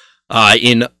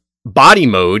 In body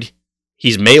mode,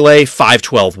 he's melee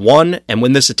 5/12/1, and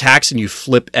when this attacks and you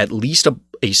flip at least a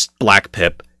black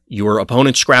pip, your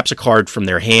opponent scraps a card from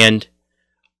their hand,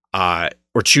 your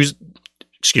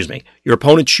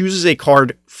opponent chooses a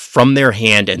card from their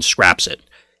hand and scraps it.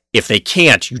 If they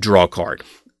can't, you draw a card.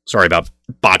 Sorry about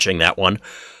botching that one.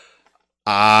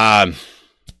 I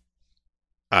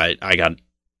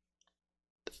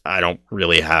don't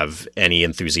really have any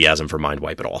enthusiasm for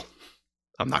Mindwipe at all.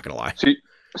 I'm not going to lie.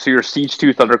 So you're Siege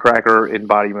 2 Thundercracker in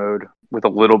body mode with a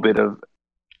little bit of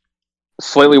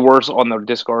slightly worse on the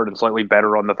discard and slightly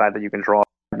better on the fact that you can draw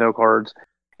no cards,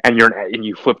 and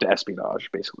you flip to Espionage,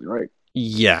 basically, right?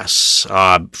 Yes.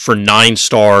 For 9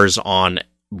 stars on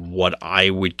what I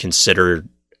would consider,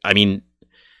 I mean,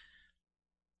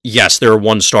 yes, there are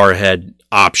 1-star head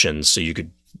options, so you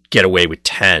could get away with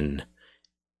 10.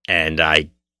 And I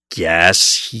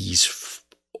guess he's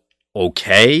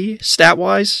okay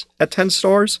stat-wise at 10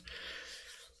 stars.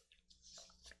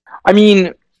 I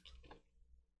mean,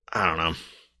 I don't know.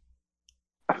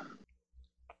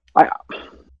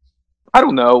 I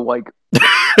don't know, like...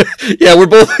 Yeah, we're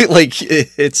both, like,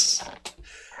 it's...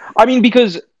 I mean,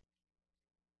 because...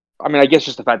 I mean, I guess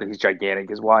just the fact that he's gigantic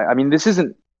is why. I mean, this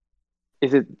isn't...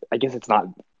 Is it... I guess it's not...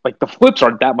 Like, the flips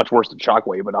aren't that much worse than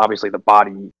Shockwave, but obviously the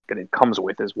body that it comes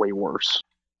with is way worse.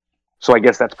 So I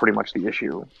guess that's pretty much the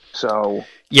issue. So...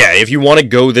 Yeah, if you want to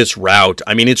go this route,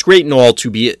 I mean, it's great and all to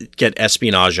get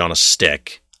espionage on a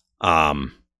stick.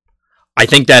 I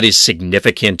think that is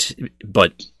significant,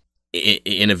 but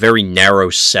in a very narrow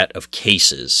set of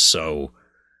cases. So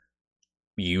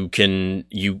you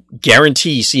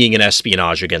guarantee seeing an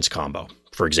espionage against combo,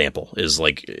 for example, is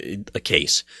like a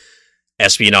case.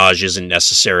 Espionage isn't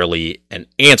necessarily an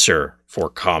answer for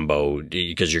combo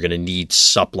because you're going to need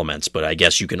supplements, but I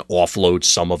guess you can offload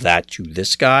some of that to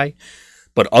this guy.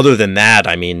 But other than that,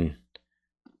 I mean,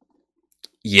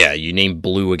 yeah, you name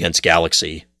Blue against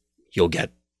Galaxy, you'll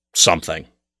get something,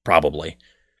 probably.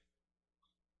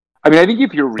 I mean, I think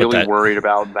if you're really worried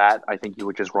about that, I think you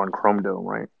would just run Chrome Dome,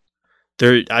 right?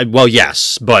 Well,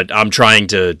 yes, but I'm trying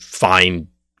to find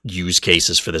use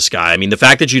cases for this guy. I mean, the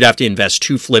fact that you'd have to invest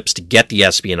 2 flips to get the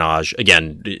espionage,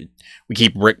 again, we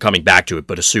keep coming back to it,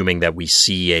 but assuming that we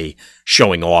see a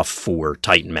showing off for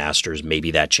Titan Masters, maybe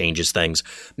that changes things.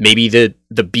 Maybe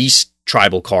the Beast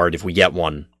tribal card, if we get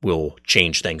one, will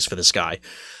change things for this guy.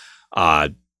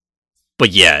 But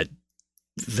yeah,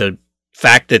 the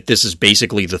fact that this is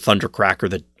basically the Thundercracker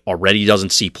that already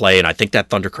doesn't see play, and I think that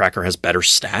Thundercracker has better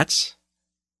stats.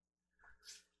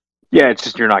 Yeah, it's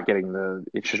just you're not getting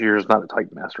you're just not a Titan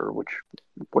Master, which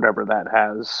whatever that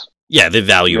has. Yeah, the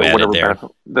value added there.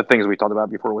 The things we talked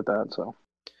about before with that,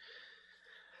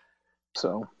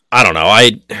 so I don't know.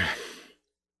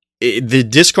 The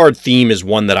discard theme is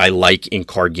one that I like in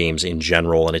card games in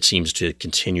general, and it seems to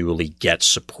continually get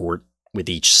support with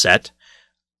each set.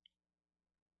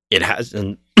 It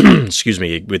hasn't, excuse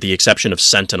me, with the exception of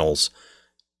Sentinels,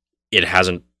 it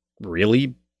hasn't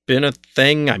really been a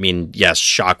thing. I mean, yes,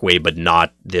 Shockwave, but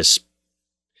not this.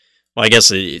 Well, I guess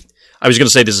I was going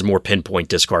to say this is more pinpoint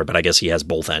discard, but I guess he has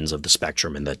both ends of the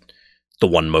spectrum, and that the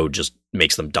one mode just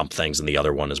makes them dump things, and the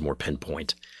other one is more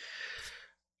pinpoint.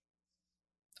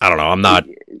 I don't know. I'm not.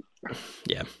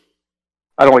 Yeah,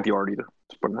 I don't like the art either.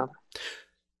 Just putting out.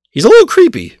 He's a little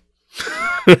creepy.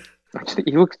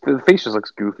 The face just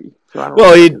looks goofy.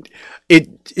 So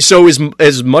So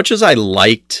as much as I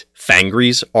liked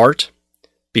Fangry's art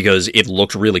because it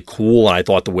looked really cool, and I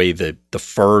thought the way the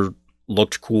fur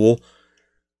looked cool,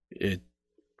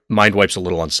 Mind Wipe's a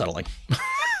little unsettling.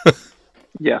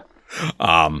 Yeah.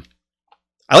 I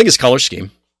like his color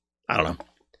scheme. I don't know.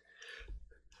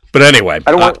 But anyway,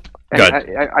 I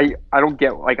don't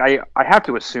get, like, I have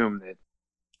to assume that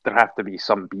there have to be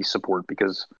some beast support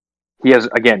because he has,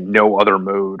 again, no other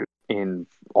mode in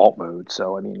alt mode.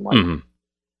 So, I mean, like,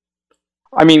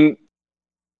 I mean,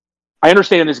 I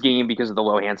understand in this game because of the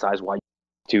low hand size why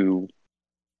to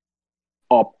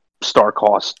up star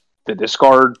cost the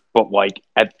discard, but like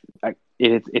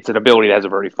it's an ability that has a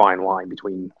very fine line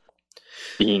between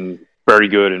being very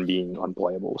good and being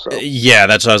unplayable. So yeah,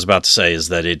 that's what I was about to say, is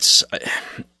that it's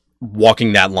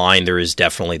walking that line. There is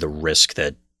definitely the risk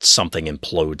that something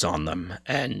implodes on them,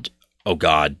 and oh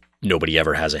god, nobody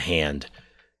ever has a hand,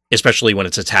 especially when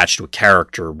it's attached to a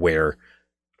character where,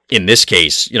 in this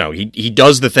case, you know, he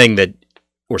does the thing that,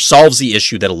 or solves the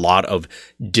issue that a lot of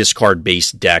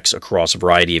discard-based decks across a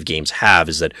variety of games have,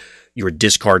 is that your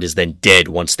discard is then dead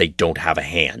once they don't have a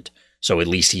hand. So at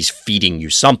least he's feeding you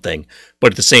something,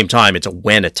 but at the same time, it's a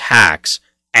when attacks,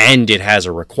 and it has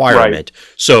a requirement.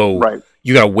 Right. So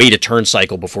you got to wait a turn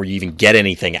cycle before you even get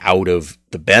anything out of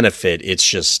the benefit. It's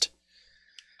just,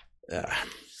 I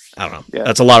don't know. Yeah.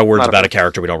 That's a lot of words about a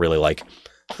character we don't really like.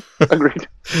 Agreed.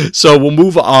 So we'll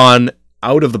move on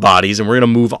out of the bodies, and we're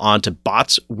going to move on to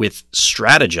bots with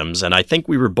stratagems. And I think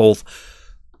we were both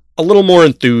a little more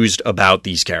enthused about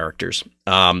these characters.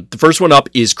 The first one up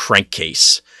is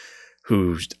Crankcase,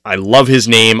 who I love his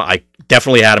name. I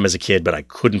definitely had him as a kid, but I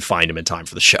couldn't find him in time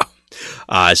for the show.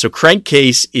 So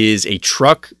Crankcase is a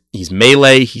truck. He's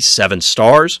melee. He's 7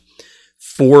 stars,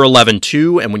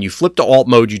 4/11/2, and when you flip to alt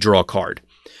mode, you draw a card.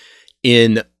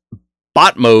 In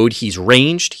bot mode, he's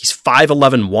ranged, he's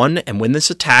 5/11/1, and when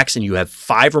this attacks and you have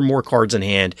 5 or more cards in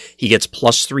hand, he gets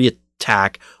 +3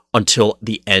 attack until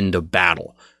the end of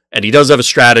battle. And he does have a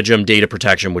stratagem, data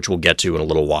protection, which we'll get to in a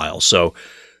little while. So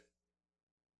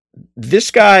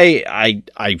This guy,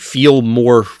 I feel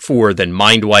more for than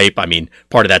Mindwipe. I mean,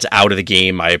 part of that's out of the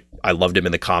game. I loved him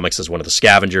in the comics as one of the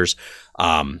scavengers.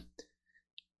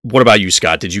 What about you,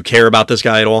 Scott? Did you care about this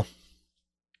guy at all?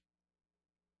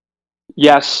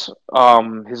 Yes,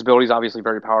 his ability is obviously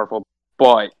very powerful,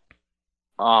 but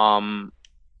kind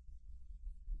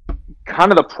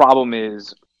of the problem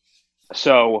is,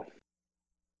 so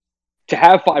to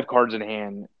have 5 cards in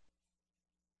hand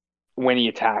when he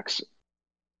attacks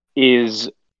is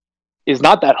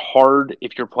not that hard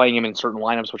if you're playing him in certain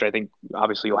lineups, which I think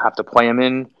obviously you'll have to play him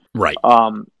in. Right.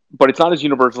 But it's not as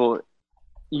universally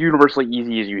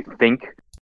easy as you think.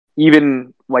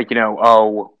 Even like, you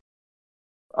know,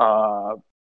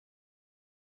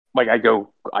 like I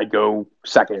go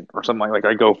second or something like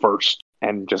I go first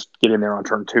and just get in there on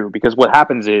turn 2, because what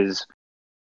happens is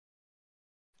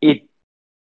it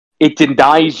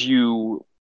denies you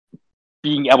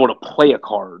being able to play a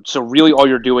card. So really all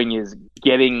you're doing is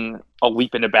getting a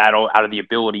leap into battle out of the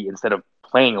ability instead of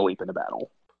playing a leap into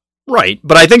battle. Right.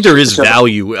 But I think there is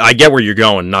value. I get where you're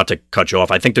going, not to cut you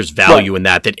off. I think there's value in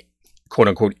that quote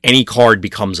unquote any card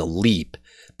becomes a leap,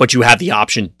 but you have the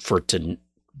option for it to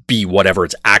be whatever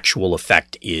its actual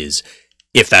effect is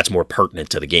if that's more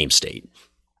pertinent to the game state.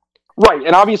 Right,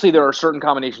 and obviously there are certain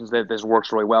combinations that this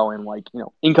works really well in, like, you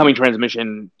know, incoming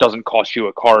transmission doesn't cost you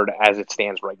a card as it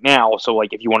stands right now, so,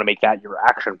 like, if you want to make that your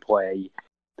action play,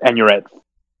 and you're at,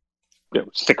 you know,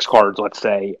 6 cards, let's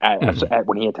say, at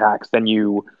when he attacks, then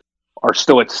you are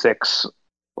still at 6,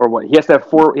 or what, he has to have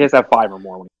 4, he has to have 5 or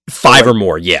more. 5 or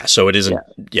more, yeah, so it isn't,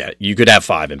 yeah, you could have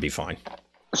 5 and be fine.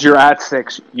 So you're at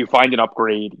 6, you find an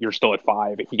upgrade, you're still at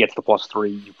 5, he gets the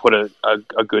 +3, you put a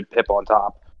good pip on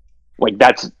top. Like,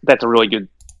 that's a really good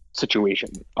situation.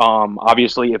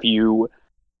 Obviously, if you,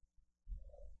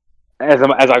 as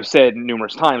I've said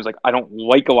numerous times, like, I don't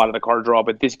like a lot of the card draw,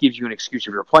 but this gives you an excuse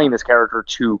if you're playing this character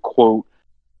to, quote,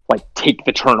 like, take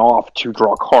the turn off to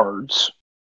draw cards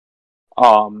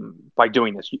by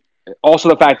doing this. Also,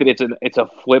 the fact that it's a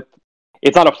flip,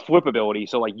 it's not a flip ability,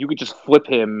 so, like, you could just flip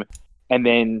him, and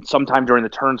then sometime during the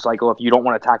turn cycle, if you don't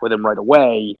want to attack with him right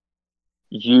away,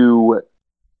 you...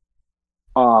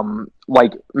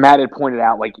 like Matt had pointed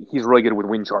out, like, he's really good with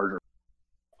Wind Charger.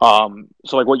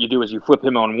 So like what you do is you flip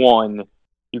him on 1,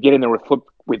 you get in there with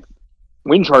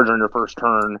Wind Charger in your first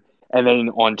turn, and then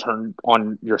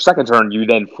on your second turn, you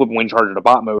then flip Wind Charger to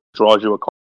bot mode, draws you a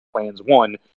card, plans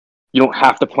 1. You don't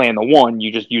have to plan the 1,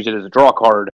 you just use it as a draw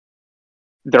card.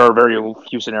 There are very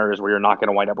few scenarios where you're not going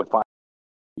to wind up with 5,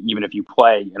 even if you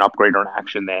play an upgrade or an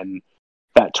action then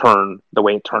that turn, the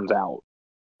way it turns out.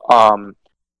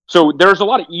 So there's a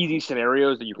lot of easy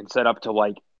scenarios that you can set up to,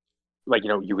 like, you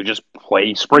know, you could just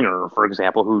play Springer, for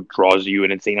example, who draws you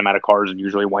an insane amount of cards and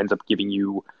usually winds up giving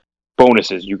you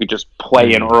bonuses. You could just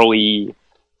play an early,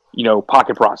 you know,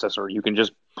 Pocket Processor. You can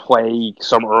just play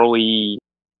some early,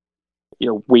 you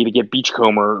know, way to get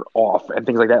Beachcomber off and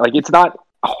things like that. Like, it's not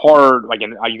hard. Like,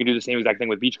 and you can do the same exact thing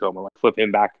with Beachcomber, like flip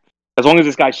him back. As long as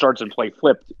this guy starts and play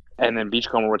flipped, and then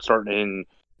Beachcomber would start in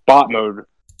bot mode.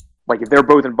 Like, if they're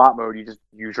both in bot mode, you just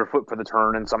use your flip for the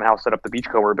turn and somehow set up the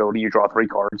Beachcomber ability. You draw 3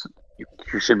 cards.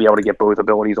 You should be able to get both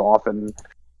abilities off, and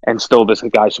still this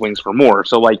guy swings for more.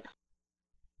 So, like,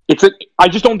 I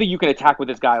just don't think you can attack with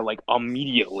this guy, like,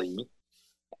 immediately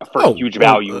for huge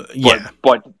value.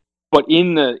 But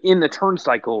in the turn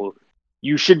cycle,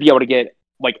 you should be able to get,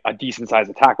 like, a decent sized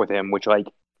attack with him, which, like,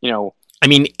 you know, I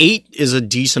mean, 8 is a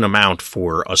decent amount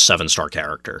for a 7-star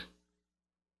character.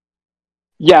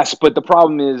 Yes, but the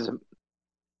problem is,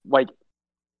 like,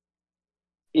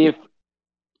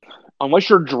 unless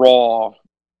your draw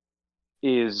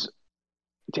is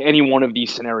to any one of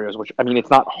these scenarios, which, I mean,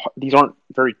 these aren't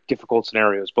very difficult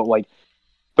scenarios, but, like,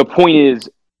 the point is,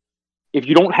 if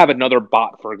you don't have another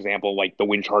bot, for example, like the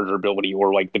Wind Charger ability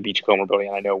or, like, the Beachcomber ability,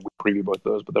 and I know we preview both of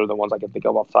those, but they're the ones I can think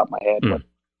of off the top of my head, but,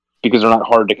 because they're not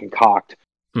hard to concoct.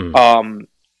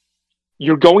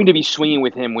 You're going to be swinging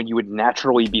with him when you would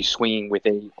naturally be swinging with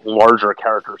a larger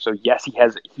character. So yes,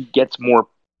 he gets more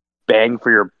bang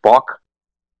for your buck,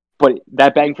 but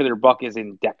that bang for their buck is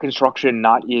in deck construction,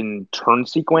 not in turn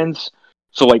sequence.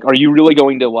 So, like, are you really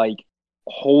going to, like,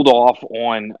 hold off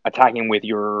on attacking with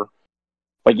your,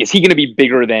 like, is he going to be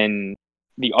bigger than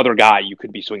the other guy you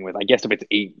could be swinging with? I guess if it's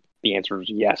 8, the answer is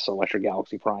yes, unless you're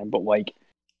Galaxy Prime. But, like,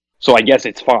 so I guess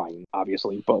it's fine,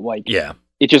 obviously. But, like, yeah,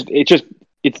 it's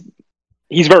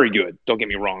he's very good, don't get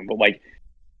me wrong, but, like,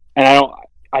 and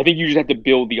I think you just have to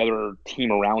build the other team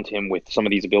around him with some of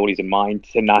these abilities in mind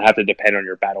to not have to depend on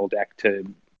your battle deck to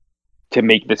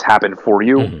make this happen for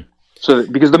you. So,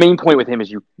 because the main point with him is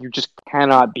you just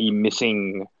cannot be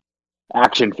missing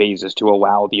action phases to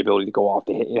allow the ability to go off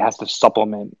the hit. It has to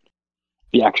supplement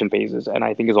the action phases, and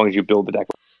I think as long as you build the deck,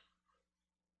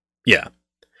 yeah.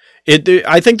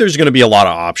 I think there's going to be a lot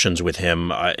of options with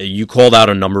him. You called out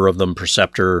a number of them.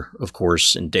 Perceptor, of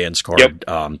course, and Dan's card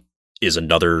is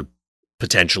another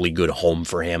potentially good home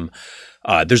for him.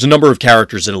 There's a number of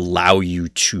characters that allow you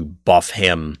to buff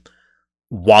him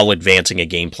while advancing a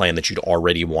game plan that you'd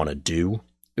already want to do.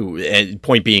 And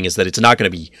point being is that it's not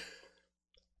going to be,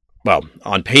 well,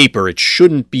 on paper, it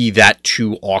shouldn't be that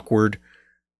too awkward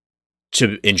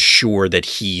to ensure that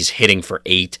he's hitting for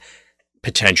 8,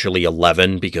 potentially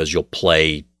 11, because you'll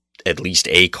play at least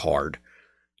a card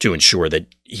to ensure that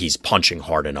he's punching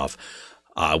hard enough.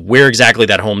 Where exactly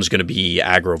that home is going to be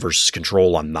aggro versus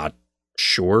control, I'm not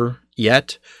sure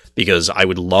yet, because I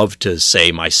would love to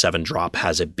say my 7-drop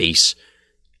has a base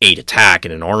 8 attack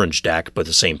in an orange deck, but at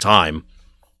the same time,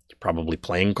 you're probably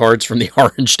playing cards from the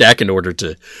orange deck in order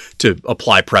to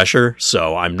apply pressure,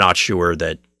 so I'm not sure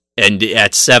that... And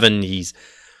at 7,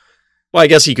 well, I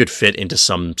guess he could fit into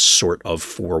some sort of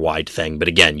 4-wide thing, but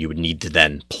again, you would need to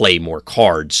then play more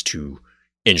cards to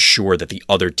ensure that the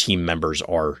other team members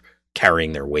are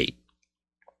carrying their weight.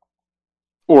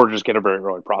 Or just get a very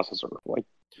early processor. Well,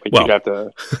 you'd have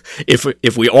to...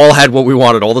 if we all had what we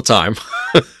wanted all the time.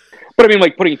 But I mean,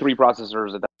 like, putting 3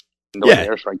 processors at the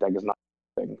airstrike deck is not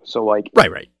a thing. So, like...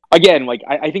 Right. Again, like,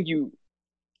 I think you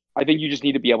just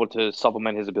need to be able to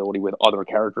supplement his ability with other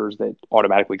characters that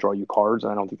automatically draw you cards,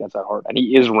 and I don't think that's that hard. And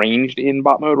he is ranged in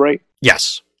bot mode, right?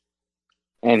 Yes.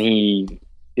 And he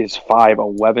is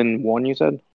 5'11", 1, you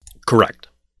said? Correct.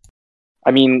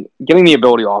 I mean, getting the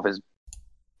ability off is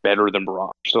better than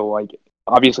Barrage. So, like,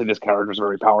 obviously this character is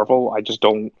very powerful. I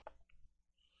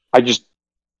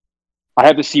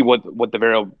have to see what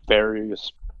the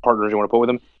various partners you want to put with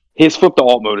him. His flip to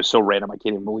alt mode is so random. I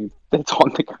can't even believe that it's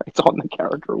on the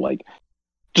character. Like,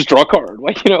 just draw a card.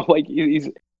 Like, you know, like he's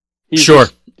sure.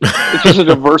 It's just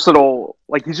a versatile.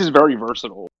 Like, he's just very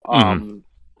versatile. But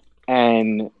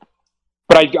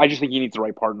I just think he needs the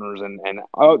right partners, and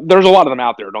there's a lot of them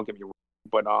out there. Don't get me wrong,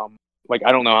 but like,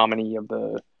 I don't know how many of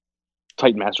the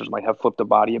Titan Masters might have flip to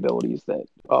body abilities that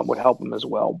would help them as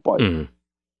well. But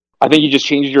I think you just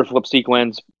changed your flip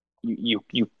sequence.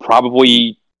 You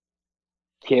probably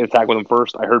can't attack with them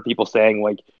first. I heard people saying,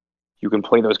 like, you can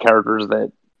play those characters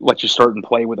that let you start and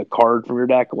play with a card from your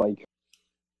deck, like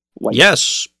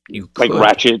yes, you could. Like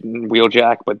Ratchet and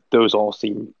Wheeljack, but those all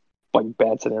seem like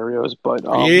bad scenarios. But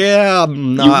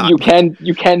you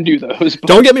can do those. But...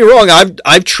 Don't get me wrong,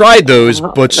 I've tried those,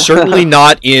 but certainly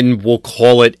not in, we'll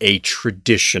call it, a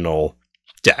traditional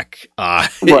deck. Right.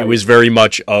 It was very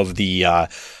much of the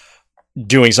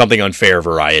doing something unfair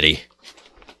variety.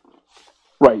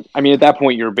 Right. I mean, at that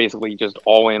point, you're basically just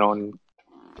all in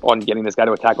on getting this guy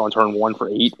to attack on turn 1 for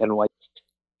 8, and like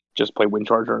just play Wind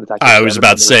Charger and attack. I was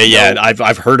about to say,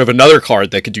 I've heard of another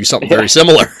card that could do something very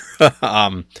similar.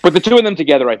 But the two of them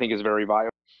together, I think, is very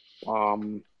viable.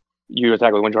 You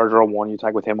attack with Wind Charger on 1, you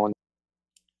attack with him on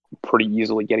pretty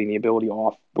easily, getting the ability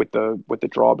off with the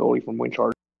draw ability from Wind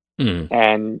Charger,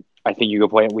 and I think you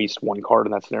could play at least 1 card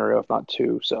in that scenario, if not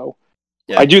 2. So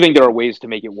I do think there are ways to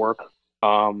make it work.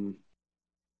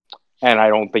 And I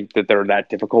don't think that they're that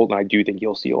difficult, and I do think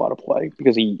you'll see a lot of play,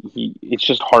 because it's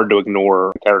just hard to ignore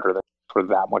a character that for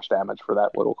that much damage for that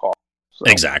little cost. So.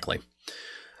 Exactly.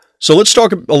 So let's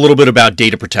talk a little bit about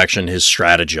data protection, his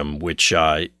stratagem, which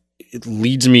it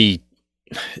leads me...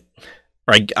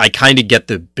 I kind of get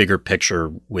the bigger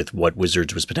picture with what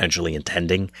Wizards was potentially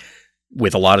intending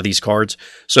with a lot of these cards.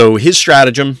 So his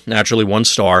stratagem, naturally 1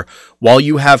 star, while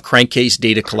you have Crankcase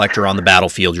Data Collector on the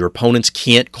battlefield, your opponents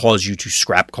can't cause you to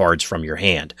scrap cards from your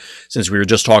hand. Since we were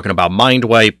just talking about Mind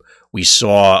Wipe, we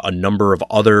saw a number of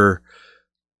other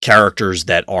characters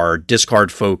that are discard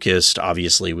focused.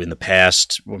 Obviously, in the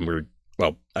past,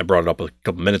 I brought it up a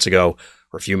couple minutes ago,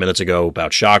 or a few minutes ago,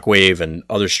 about Shockwave and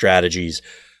other strategies.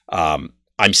 I'm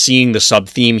seeing the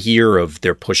sub-theme here of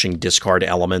they're pushing discard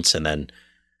elements, and then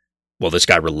this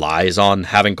guy relies on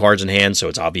having cards in hand, so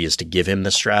it's obvious to give him the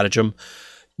stratagem.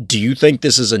 Do you think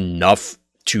this is enough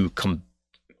to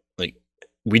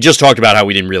we just talked about how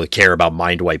we didn't really care about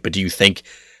Mind Wipe, but do you think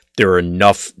there are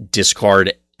enough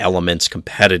discard elements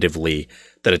competitively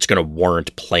that it's going to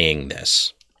warrant playing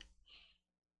this?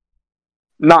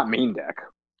 Not main deck,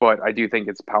 but I do think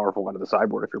it's powerful into the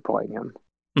sideboard if you're playing him.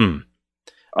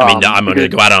 I mean, I'm going to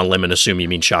go out on a limb and assume you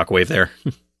mean Shockwave there.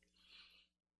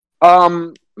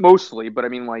 Mostly, but I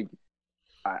mean, like,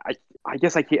 I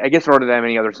guess there aren't that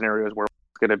many other scenarios where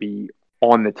it's going to be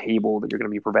on the table that you're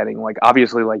going to be preventing. Like,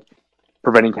 obviously, like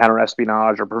preventing counter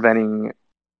espionage or preventing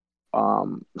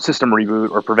system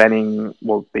reboot or preventing.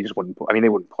 Well, they just wouldn't. I mean, they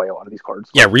wouldn't play a lot of these cards.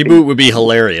 Yeah, reboot would be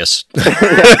hilarious.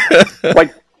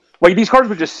 Like these cards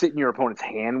would just sit in your opponent's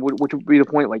hand, which would be the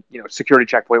point. Like, security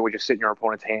checkpoint would just sit in your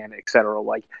opponent's hand, etc.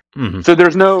 Like, so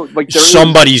there's no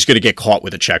somebody's going to get caught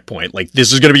with a checkpoint. Like,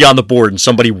 this is going to be on the board, and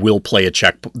somebody will play a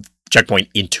checkpoint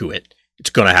into it.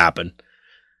 It's going to happen.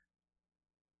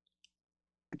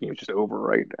 The game's just over,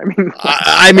 right?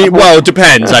 I mean, well, it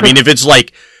depends. I mean, if it's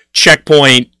like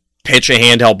checkpoint, pitch a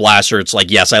handheld blaster, it's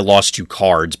like, yes, I lost 2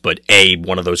 cards, but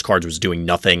one of those cards was doing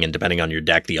nothing, and depending on your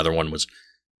deck, the other one was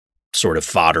sort of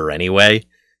fodder anyway.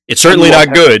 It's certainly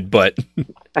not good, but...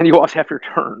 And you lost half your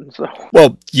turn, so...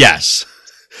 Well, yes.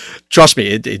 Trust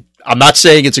me, I'm not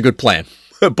saying it's a good plan,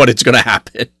 but it's going to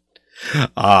happen.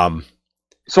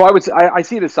 So I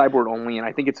see it as sideboard only, and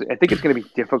I think it's going to be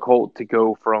difficult to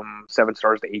go from 7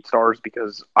 stars to 8 stars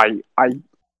because I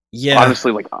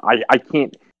honestly, like, I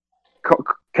can't...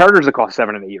 Characters that cost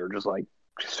 7 and 8 are just, like,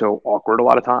 so awkward a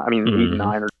lot of times. I mean, 8 and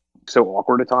 9 are so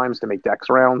awkward at times to make decks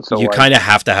around. So you kind of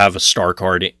have to have a star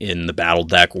card in the battle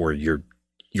deck where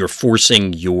you're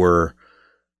forcing your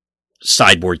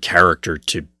sideboard character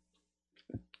to,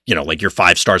 like your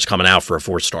 5 stars coming out for a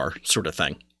 4-star sort of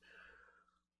thing.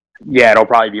 Yeah, it'll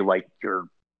probably be like your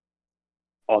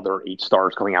other 8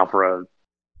 stars coming out for a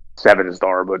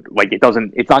 7-star, but like it's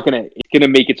gonna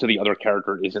make it so the other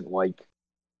character isn't more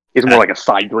like a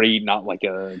side grade, not like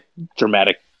a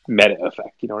dramatic meta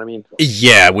effect. You know what I mean?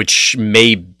 Yeah, which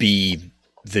may be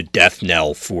the death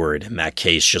knell for it in that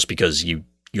case, just because you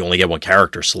only get 1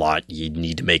 character slot, you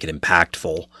need to make it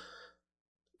impactful.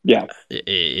 Yeah.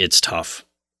 It's tough.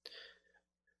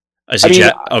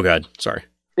 Oh, God. Sorry.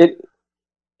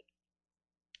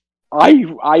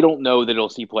 I don't know that it'll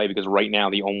see play because right now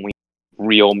the only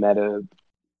real meta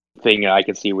thing I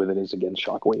can see with it is against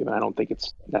Shockwave, and I don't think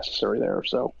it's necessary there.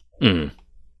 So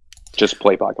just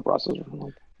play Pocket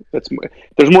Processor.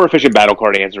 There's more efficient battle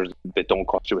card answers that don't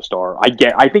cost you a star.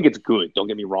 I think it's good. Don't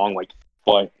get me wrong.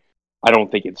 But I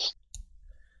don't think it's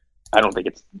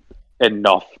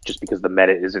enough just because the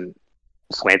meta isn't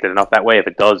slanted enough that way. If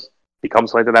it does become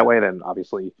slanted that way, then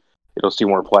obviously it'll see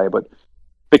more play. But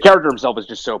the character himself is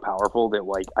just so powerful that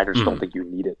I just don't think you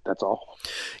need it. That's all.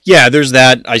 Yeah, there's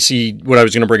that. I see what I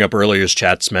was going to bring up earlier is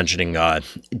chat's mentioning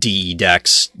DE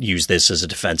decks use this as a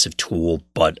defensive tool,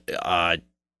 but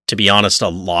to be honest, a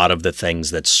lot of the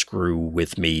things that screw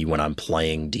with me when I'm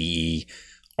playing DE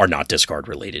are not discard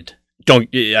related.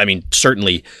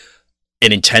 Certainly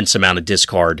an intense amount of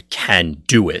discard can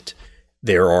do it.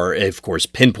 There are, of course,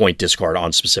 pinpoint discard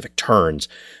on specific turns,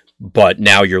 but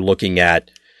now you're looking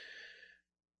at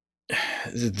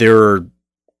there are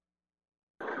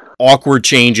awkward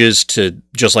changes to,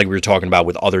 just like we were talking about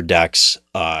with other decks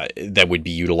that would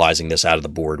be utilizing this out of the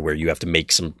board, where you have to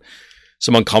make some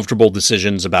uncomfortable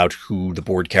decisions about who the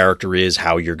board character is,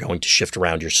 how you're going to shift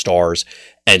around your stars,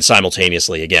 and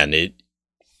simultaneously, again,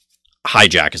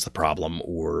 hijack is the problem,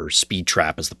 or speed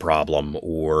trap is the problem,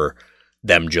 or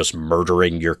them just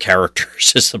murdering your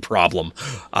characters is the problem,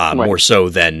 right. More so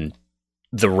than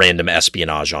the random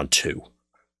espionage on 2.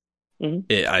 Mm-hmm.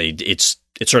 It's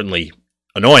certainly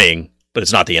annoying, but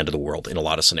it's not the end of the world in a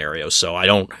lot of scenarios.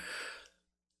 So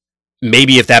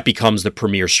maybe if that becomes the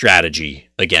premier strategy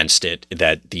against it,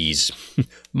 that these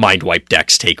mind wipe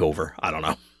decks take over. I don't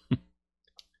know.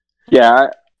 Yeah,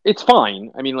 it's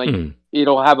fine. I mean,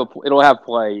 it'll have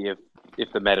play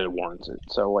if the meta warrants it.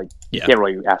 So you can't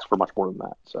really ask for much more than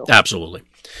that. So absolutely.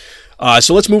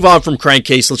 So let's move on from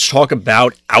Crankcase. Let's talk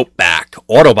about Outback,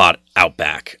 Autobot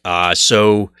Outback.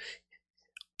 So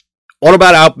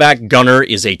Autobot Outback Gunner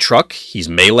is a truck. He's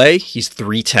melee. He's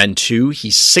 3/10/2.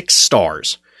 He's 6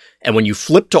 stars. And when you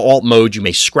flip to alt mode, you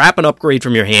may scrap an upgrade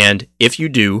from your hand. If you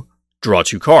do, draw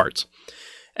 2 cards.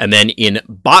 And then in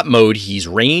bot mode, he's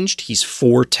ranged. He's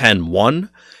 4/10/1.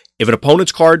 If an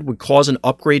opponent's card would cause an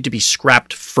upgrade to be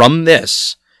scrapped from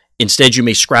this, instead you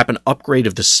may scrap an upgrade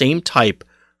of the same type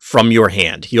from your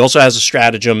hand. He also has a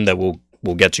stratagem that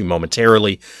we'll get to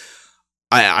momentarily.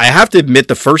 I have to admit,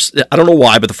 I don't know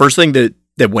why, but the first thing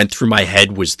that went through my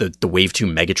head was the Wave 2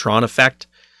 Megatron effect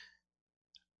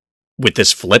with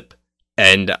this flip.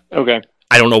 And okay,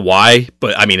 I don't know why,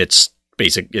 but I mean, it's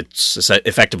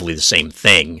effectively the same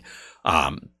thing.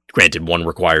 Granted, one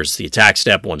requires the attack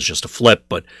step, one's just a flip,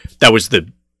 but that was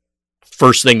the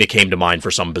first thing that came to mind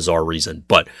for some bizarre reason.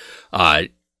 But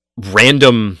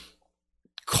random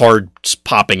cards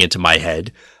popping into my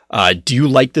head. Do you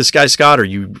like this guy, Scott? Are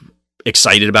you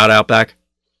excited about Outback?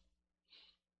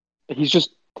 He's just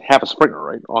half a springer,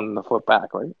 right? On the flip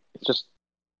back, right? It's just...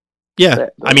 Yeah.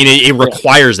 I mean, it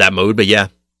requires that mode, but yeah.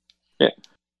 Yeah.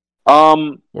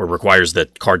 Or requires the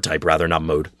card type rather, not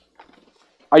mode.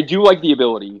 I do like the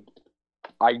ability.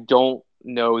 I don't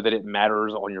know that it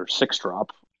matters on your 6-drop.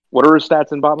 What are his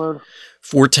stats in bot mode?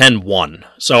 4-10-1.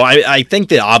 So I think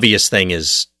the obvious thing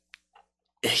is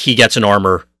he gets an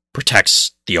armor,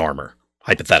 protects the armor,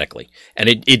 hypothetically. And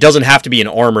it doesn't have to be an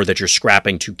armor that you're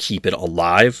scrapping to keep it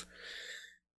alive.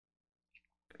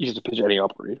 You just pitch any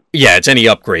upgrade. Yeah, it's any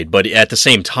upgrade, but at the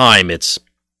same time, it's,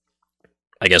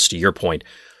 I guess to your point,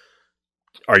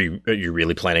 are you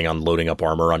really planning on loading up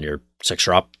armor on your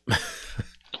 6-drop?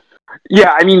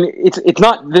 Yeah, I mean, it's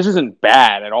not. This isn't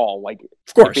bad at all. Like,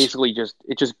 of course,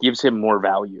 it just gives him more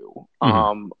value.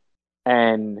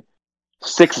 And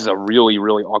 6 is a really,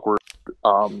 really awkward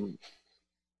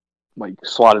like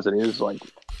slot as it is. Like,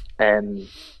 and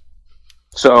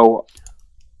so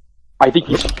I think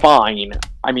he's fine.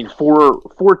 I mean,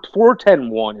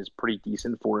 4-10-1 is pretty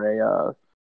decent for a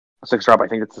 6-drop. I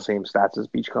think it's the same stats as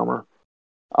Beachcomber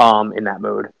in that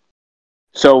mode.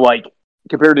 So, like,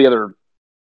 compared to the other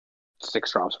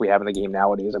 6-drops we have in the game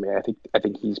nowadays, I mean, I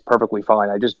think he's perfectly fine.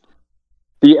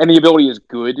 The ability is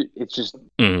good. It's just,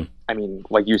 I mean,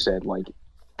 like you said, like,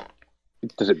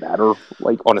 does it matter,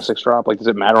 like, on a 6-drop? Like, does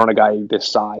it matter on a guy this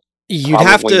size? You'd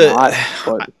probably have to. Not,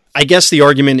 but I guess the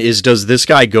argument is, does this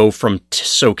guy go from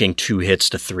soaking 2 hits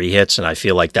to 3 hits? And I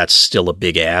feel like that's still a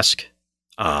big ask.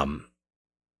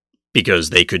 Because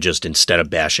they could just, instead of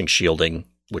bashing, shielding,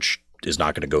 which is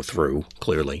not going to go through,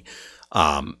 clearly,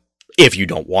 if you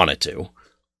don't want it to,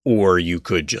 or you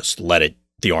could just let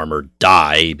the armor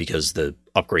die because the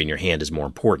upgrade in your hand is more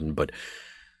important, but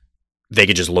they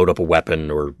could just load up a weapon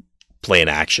or play an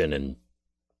action and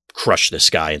crush this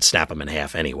guy and snap him in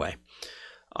half anyway.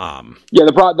 Yeah,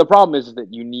 the problem is that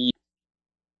you need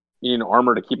an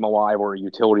armor to keep him alive, or a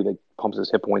utility that pumps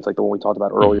his hit points, like the one we talked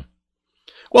about earlier.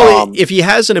 Well, if he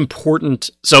has an important...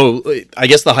 So, I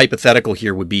guess the hypothetical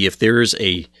here would be if there's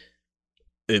if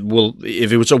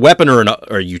it was a weapon or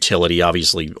a utility,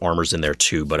 obviously armor's in there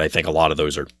too, but I think a lot of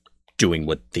those are doing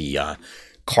what the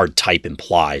card type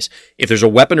implies. If there's a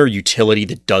weapon or utility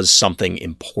that does something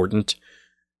important,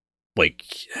 like...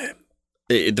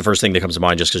 The first thing that comes to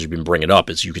mind, just because you've been bringing it up,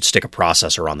 is you could stick a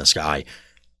processor on this guy,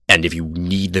 and if you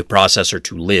need the processor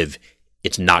to live,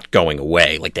 it's not going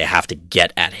away. Like, they have to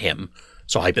get at him.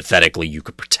 So hypothetically, you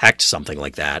could protect something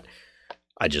like that.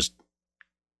 I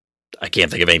can't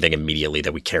think of anything immediately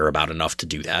that we care about enough to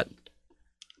do that.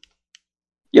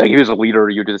 Yeah, like, if he was a leader,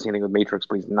 you do the same thing with Matrix,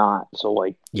 but he's not. So,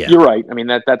 like, yeah. You're right. I mean,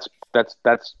 that's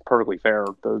perfectly fair.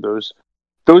 Those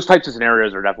types of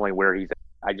scenarios are definitely where he's at.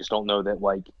 I just don't know that,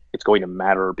 like, it's going to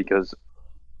matter, because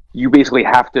you basically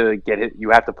have to get it. You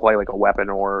have to play like a weapon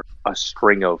or a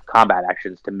string of combat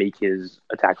actions to make his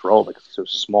attack relevant, because he's so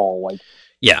small. Like,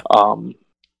 yeah.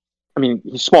 I mean,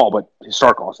 he's small, but his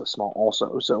star cost is small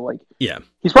also. So, like, yeah,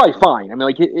 he's probably fine. I mean,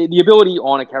 like, the ability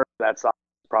on a character that size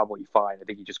is probably fine. I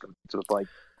think he just competes with, like,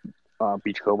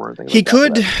 Beachcomber and things. He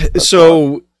could.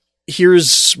 So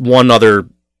here's one other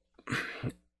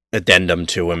addendum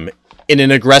to him. In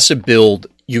an aggressive build,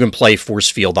 you can play Force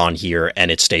Field on here,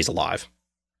 and it stays alive.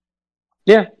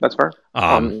 Yeah, that's fair.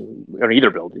 On either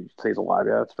build, it stays alive.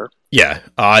 Yeah, that's fair. Yeah,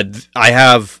 I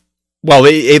have... Well,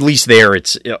 at least there,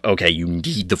 it's... Okay, you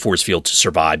need the Force Field to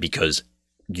survive because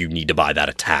you need to buy that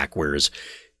attack, whereas,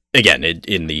 again,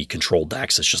 in the controlled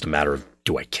decks, it's just a matter of,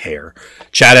 do I care?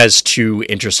 Chad has 2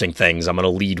 interesting things. I'm going to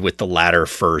lead with the latter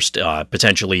first,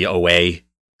 potentially OA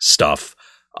stuff,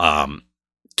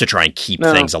 to try and keep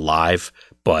things alive,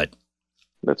 but...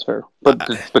 That's fair. But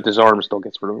Disarm still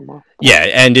gets rid of him. Yeah,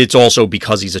 and it's also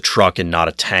because he's a truck and not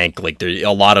a tank. Like, there,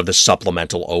 a lot of the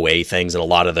supplemental OA things and a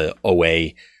lot of the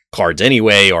OA cards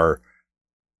anyway are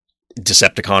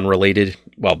Decepticon related.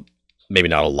 Well, maybe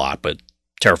not a lot, but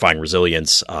Terrifying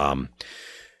Resilience,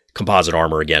 composite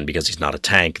armor again because he's not a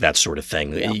tank, that sort of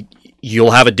thing. Yeah.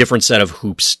 You'll have a different set of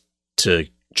hoops to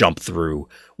jump through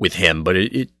with him, but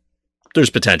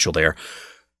there's potential there.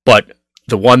 But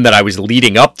the one that I was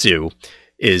leading up to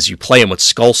is you play him with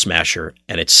Skull Smasher,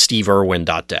 and it's Steve Irwin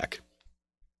 .deck.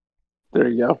 There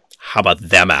you go. How about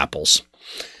them apples?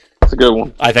 That's a good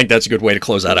one. I think that's a good way to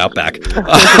close that out back.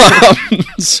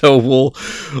 So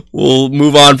we'll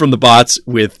move on from the bots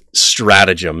with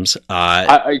stratagems.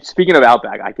 Speaking of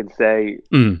Outback, I can say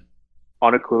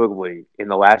unequivocally, in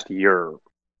the last year,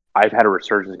 I've had a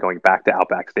resurgence going back to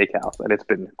Outback Steakhouse, and it's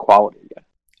been quality again.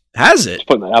 Has it? Just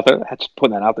putting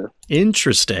that out there.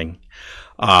 Interesting.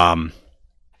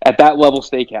 At that level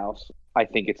steakhouse, I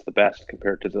think it's the best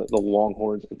compared to the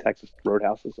Longhorns and Texas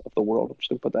Roadhouses of the world. I'm just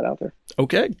going to put that out there.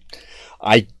 Okay.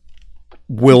 I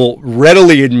will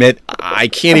readily admit I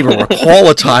can't even recall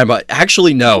a time.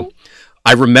 Actually, no.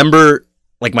 I remember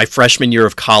like my freshman year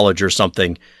of college or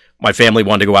something. My family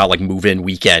wanted to go out like move-in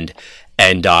weekend,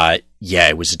 and yeah,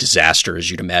 it was a disaster, as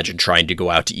you'd imagine, trying to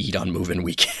go out to eat on move-in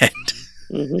weekend.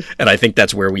 And I think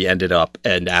that's where we ended up.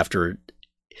 And after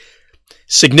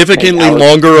significantly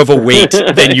longer of a wait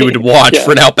than you would want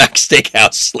for an Outback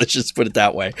Steakhouse, let's just put it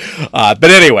that way. But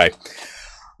anyway,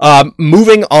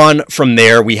 moving on from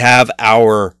there, we have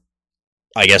our,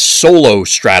 I guess, solo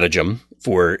stratagem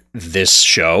for this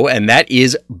show, and that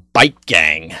is Bite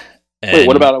Gang. And wait,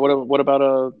 what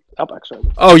about Outback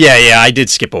stratagem? Oh yeah, I did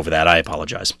skip over that. I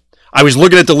apologize. I was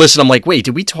looking at the list and I'm like, wait,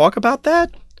 did we talk about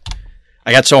that?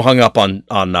 I got so hung up on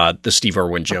the Steve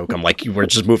Irwin joke. I'm like, we're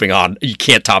just moving on. You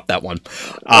can't top that one.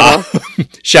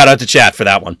 Shout out to chat for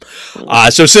that one.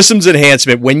 So systems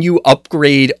enhancement, when you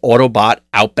upgrade Autobot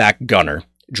Outback Gunner,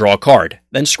 draw a card,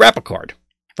 then scrap a card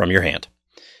from your hand.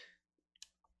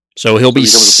 So he'll be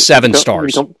 7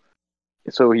 stars.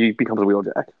 So he becomes a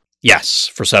Wheeljack. Yes,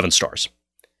 for 7 stars.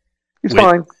 He's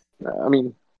fine. I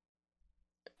mean,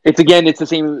 it's the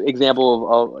same example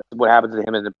of what happens to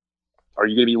him in the. Are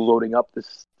you going to be loading up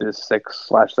this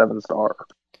 6/7 star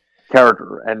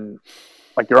character? And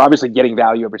like you're obviously getting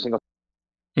value every single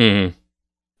time. Mm-hmm.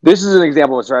 This is an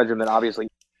example of a stratagem that obviously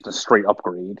is a straight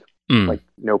upgrade. Like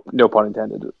no pun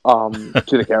intended,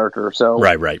 to the character. So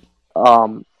right.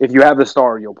 If you have the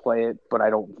star, you'll play it, but I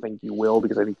don't think you will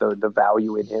because I think the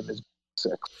value in him is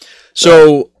 6.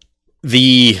 So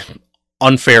the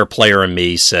unfair player in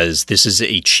me says this is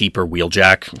a cheaper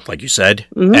Wheeljack, like you said,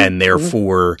 and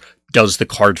therefore does the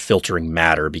card filtering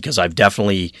matter? Because I've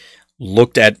definitely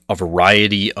looked at a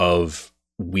variety of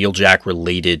Wheeljack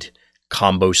related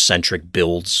combo centric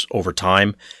builds over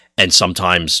time, and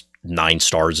sometimes 9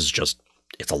 stars is just,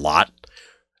 it's a lot.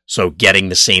 So getting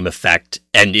the same effect,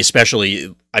 and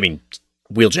especially, I mean,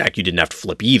 Wheeljack you didn't have to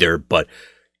flip either, but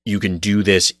you can do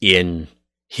this in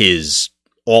his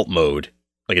alt mode.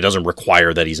 Like it doesn't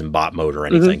require that he's in bot mode or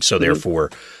anything. So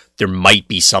therefore there might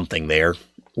be something there,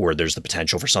 or there's the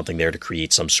potential for something there to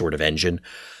create some sort of engine.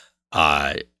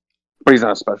 But he's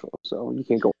not a special, so you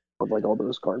can't go with like all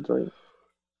those cards, right?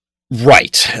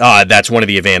 Right. That's one of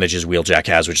the advantages Wheeljack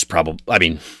has, which is probably, I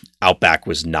mean, Outback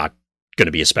was not going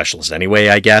to be a specialist anyway,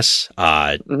 I guess.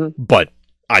 But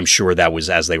I'm sure that was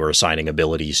as they were assigning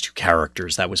abilities to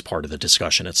characters, that was part of the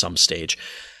discussion at some stage.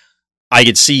 I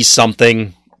could see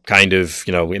something kind of,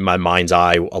 in my mind's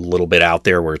eye, a little bit out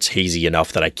there where it's hazy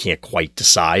enough that I can't quite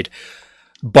decide.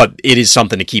 But it is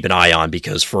something to keep an eye on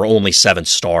because for only 7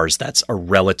 stars, that's a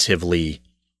relatively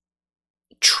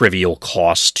trivial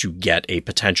cost to get a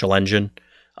potential engine.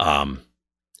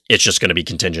 It's just going to be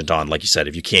contingent on, like you said,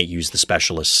 if you can't use the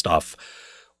specialist stuff,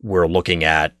 we're looking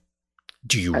at,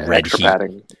 do you red heat?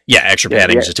 Padding. Yeah, extra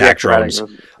paddings, attack drones.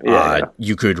 Yeah.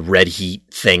 You could red heat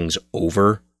things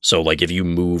over. So like if you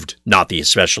moved, not the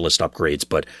specialist upgrades,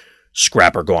 but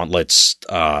scrapper gauntlets,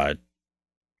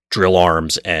 drill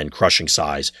arms, and crushing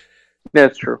size.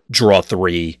 That's true. Draw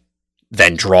 3,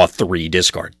 then draw 3,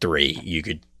 discard 3. You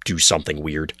could do something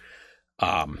weird.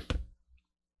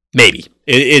 Maybe.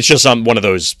 It's just one of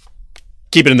those,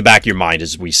 keep it in the back of your mind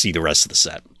as we see the rest of the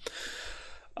set.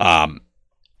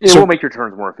 It will make your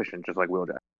turns more efficient, just like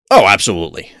Wheeljack. Oh,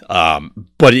 absolutely.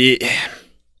 But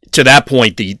to that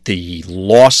point, the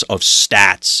loss of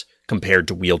stats compared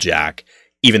to Wheeljack,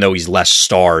 even though he's less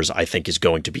stars, I think is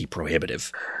going to be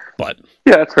prohibitive. But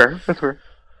yeah, that's fair.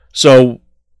 So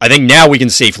I think now we can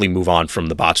safely move on from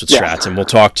the bots with strats, and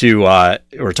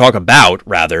we'll talk about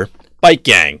Bite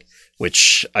Gang,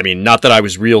 which, I mean, not that I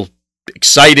was real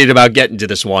excited about getting to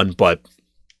this one, but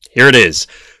here it is.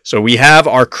 So we have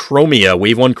our Chromia,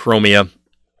 Wave 1 Chromia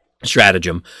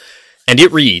stratagem, and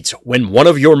it reads, when one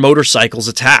of your motorcycles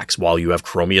attacks while you have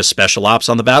Chromia special ops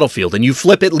on the battlefield and you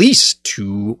flip at least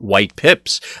 2 white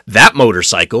pips, that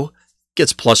motorcycle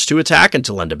gets +2 attack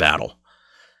until end of battle.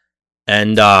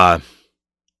 And,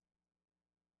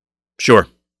 sure.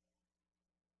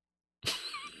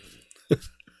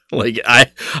 Like,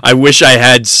 I wish I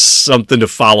had something to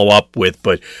follow up with,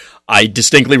 but I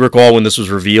distinctly recall when this was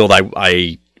revealed,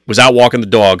 I was out walking the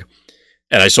dog,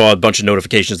 and I saw a bunch of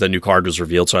notifications that a new card was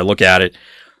revealed, so I look at it,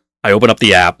 I open up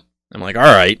the app, I'm like, all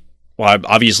right, well,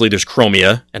 obviously there's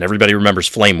Chromia, and everybody remembers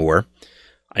Flame War.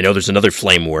 I know there's another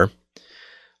Flame War.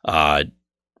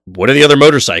 What are the other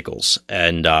motorcycles?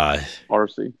 And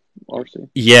RC.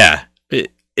 Yeah,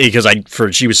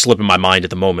 because she was slipping my mind at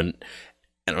the moment,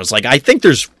 and I was like, I think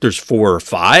there's 4 or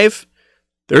 5.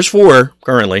 There's 4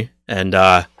 currently, and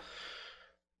I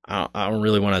don't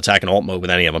really want to attack an alt mode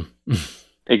with any of them.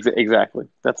 Exactly,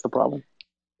 that's the problem.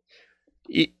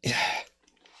 I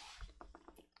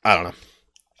don't know.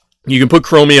 You can put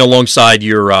Chromia alongside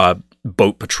your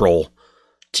boat patrol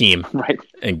team Right.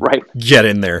 and Right. get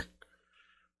in there.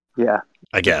 Yeah.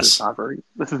 I guess.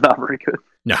 This is not very good.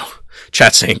 No.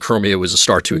 Chat saying Chromia was a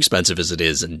star too expensive as it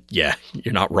is, and yeah,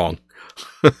 you're not wrong.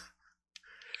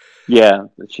 Yeah,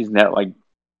 she's net like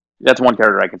that's one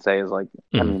character I can say is like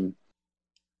I mean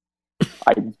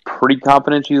I'm pretty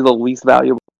confident she's the least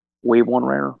valuable Wave 1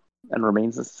 rare and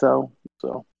remains so.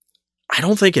 I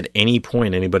don't think at any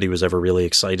point anybody was ever really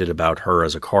excited about her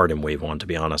as a card in Wave 1, to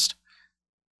be honest.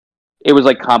 It was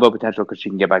like combo potential because she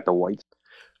can get back to white.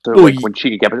 So Well, like when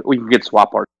she can get, we can get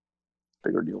swap art.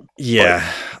 Bigger deal. Yeah,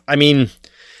 I mean,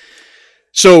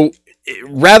 so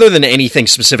rather than anything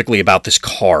specifically about this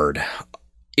card,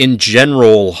 in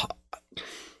general,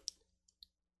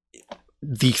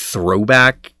 the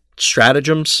throwback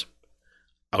stratagems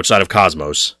outside of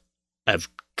Cosmos have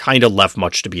kind of left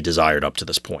much to be desired up to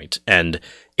this point. And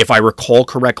if I recall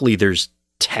correctly, there's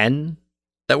 10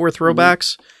 that were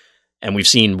throwbacks, and we've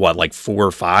seen what, like 4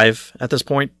 or 5 at this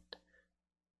point.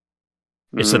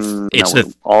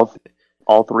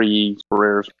 All 3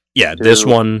 rares. Yeah, this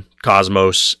one,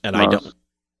 Cosmos, and I don't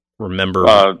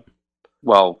remember.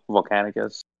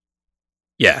 Volcanicus.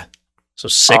 Yeah, so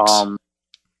 6.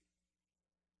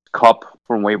 Cup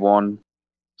from Wave 1.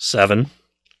 7.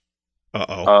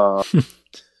 Uh-oh.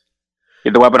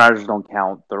 Yeah, the weaponizers don't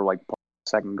count. They're like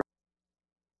second.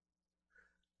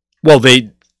 Well,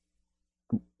 they,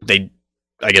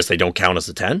 I guess they don't count as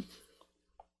a 10.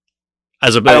 I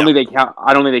don't think they count.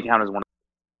 I don't think they count as one.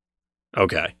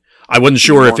 Okay, I wasn't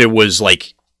sure if it was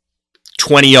like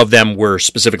 20 of them were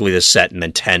specifically this set, and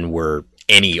then 10 were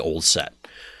any old set.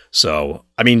 So,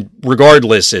 I mean,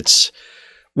 regardless, it's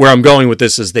where I'm going with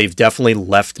this is they've definitely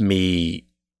left me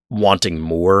wanting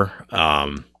more.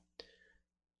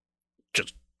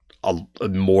 Just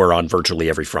more on virtually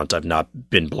every front. I've not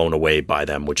been blown away by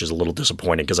them, which is a little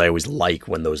disappointing because I always like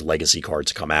when those legacy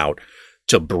cards come out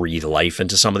to breathe life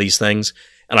into some of these things.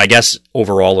 And I guess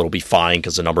overall it'll be fine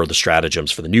because a number of the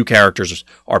stratagems for the new characters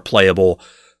are playable,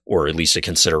 or at least a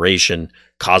consideration.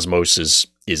 Cosmos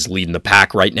is leading the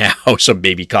pack right now, so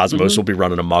maybe Cosmos will be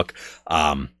running amok.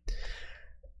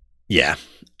 Yeah,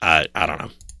 I don't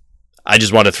know. I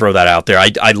just want to throw that out there.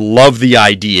 I love the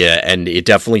idea, and it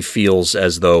definitely feels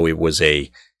as though it was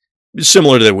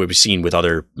similar to what we've seen with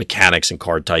other mechanics and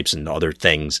card types and other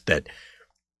things that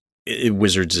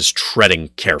Wizards is treading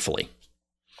carefully.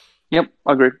 Yep,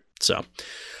 agreed. So,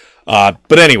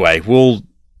 but anyway, we'll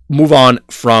move on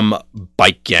from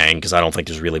Bike Gang because I don't think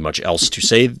there's really much else to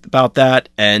say about that,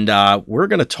 and we're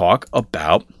going to talk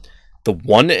about the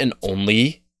one and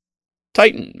only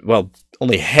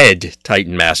only head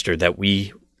Titan Master that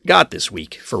we got this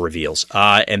week for reveals,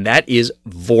 and that is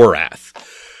Vorath.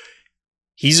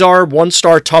 He's our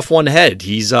 1-star tough 1 head.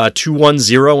 He's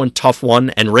 2-1-0 and tough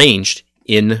 1 and ranged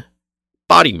in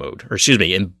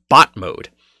in bot mode.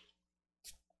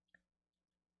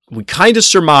 We kind of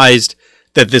surmised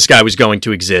that this guy was going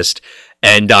to exist,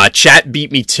 and chat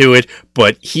beat me to it,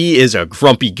 but he is a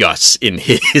grumpy Gus in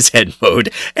his head mode,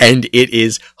 and it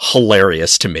is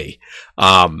hilarious to me.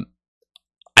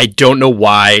 I don't know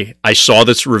why I saw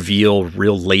this reveal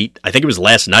real late. I think it was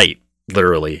last night,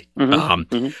 literally.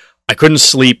 I couldn't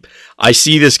sleep. I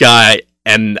see this guy,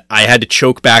 and I had to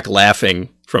choke back laughing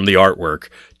from the artwork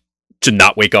to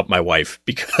not wake up my wife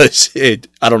because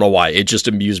I don't know why. It just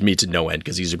amused me to no end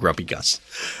because he's a grumpy Gus.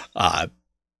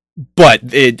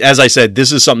 But as I said,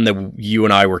 this is something that you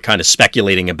and I were kind of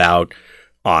speculating about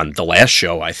on the last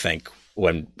show, I think,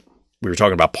 when we were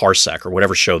talking about Parsec or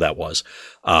whatever show that was,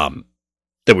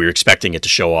 that we were expecting it to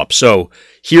show up. So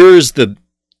here's the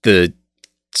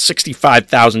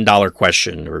 $65,000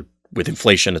 question, or with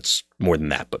inflation, it's more than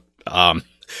that. But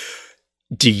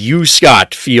do you,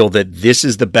 Scott, feel that this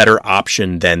is the better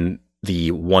option than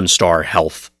the 1-star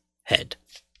health head?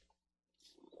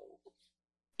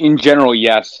 In general,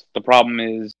 yes. The problem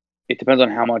is it depends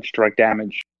on how much direct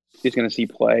damage he's going to see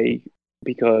play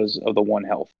because of the 1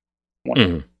 health.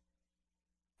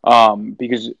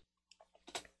 Because,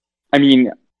 I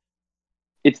mean,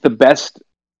 it's the best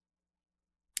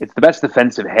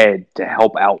defensive head to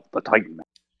help out the Titan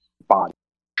body,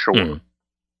 sure,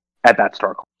 at that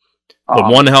star class.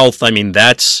 But 1 health, I mean,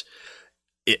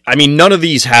 none of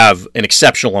these have an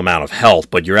exceptional amount of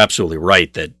health, but you're absolutely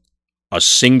right that a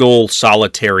single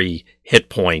solitary hit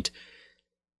point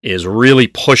is really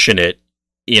pushing it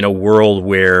in a world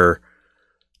where,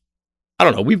 I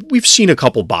don't know, we've seen a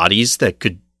couple bodies that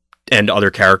could, and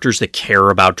other characters that care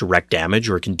about direct damage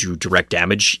or can do direct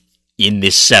damage in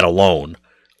this set alone,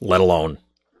 let alone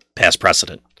past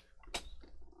precedent.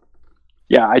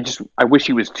 Yeah, I wish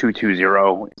he was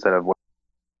 2-2-0 instead of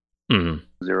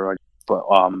 0. But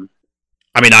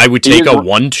I mean, I would take a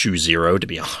 1-2-0 to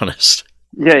be honest.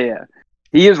 Yeah.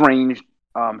 He is ranged,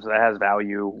 so that has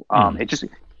value.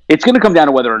 It's going to come down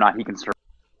to whether or not he can survive.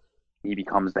 He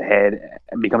becomes the head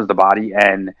and becomes the body.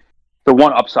 And the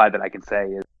one upside that I can say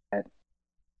is that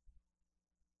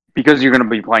because you're going to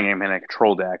be playing him in a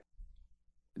control deck,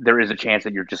 there is a chance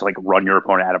that you're just like run your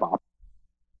opponent out of options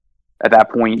at that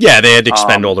point. Yeah, they had to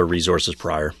expend all their resources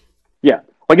prior. Yeah,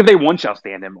 like if they one-shot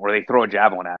stand him or they throw a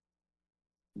javelin at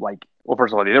him,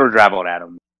 first of all, they throw a javelin at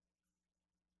him.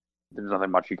 There's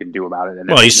nothing much you can do about it. And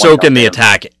well, he's soaking the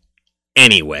attack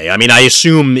anyway. I mean, I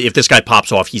assume if this guy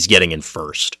pops off, he's getting in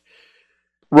first.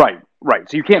 Right.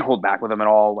 So you can't hold back with him at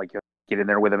all. Like, you get in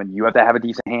there with him, and you have to have a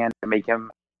decent hand to make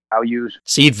him values.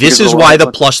 See, this is why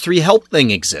the +3 help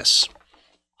thing exists.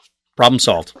 Problem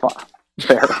solved.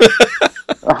 Fair.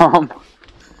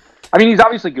 I mean, he's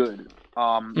obviously good,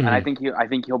 and I think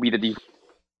he'll be the default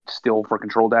still for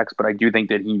control decks. But I do think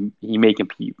that he may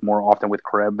compete more often with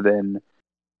Kreb than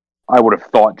I would have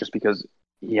thought, just because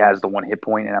he has the one hit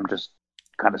point, and I'm just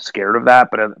kind of scared of that.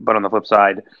 But on the flip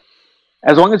side,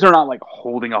 as long as they're not like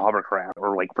holding a hovercraft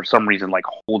or like for some reason like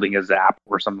holding a zap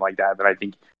or something like that, then I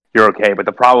think you're okay. But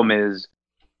the problem is,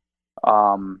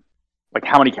 like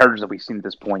how many characters have we seen at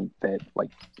this point that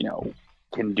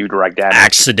can do direct damage?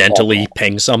 Accidentally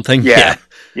ping something? Yeah.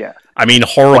 I mean,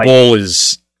 Horrible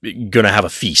is gonna have a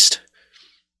feast.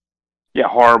 Yeah,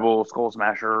 Horrible, Skull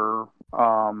Smasher,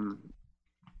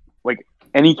 like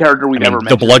any character we've ever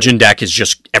mentioned. The Bludgeon deck is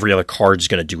just every other card's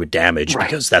gonna do a damage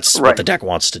because that's what the deck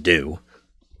wants to do.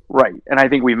 Right, and I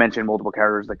think we mentioned multiple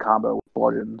characters that combo with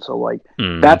Bludgeon, so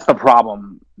that's the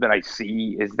problem that I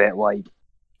see is that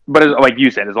but like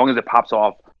you said, as long as it pops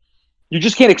off, you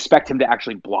just can't expect him to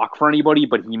actually block for anybody,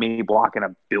 but he may block an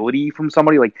ability from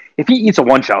somebody. Like if he eats a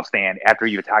one-shot stand after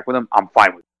you attack with him, I'm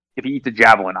fine with it. If he eats a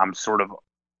javelin, I'm sort of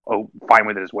fine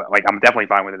with it as well. Like I'm definitely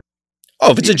fine with it.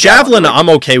 Oh, if it's a javelin, I'm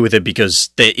okay with it because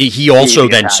he also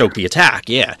then soaked the attack.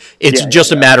 Yeah, it's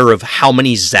just a matter of how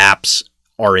many zaps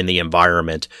are in the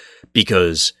environment,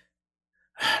 because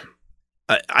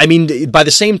I mean, by the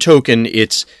same token,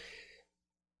 it's,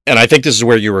 and I think this is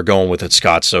where you were going with it,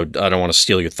 Scott, so I don't want to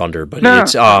steal your thunder, but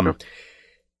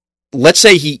let's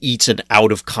say he eats an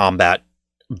out of combat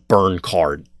burn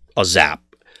card, a zap.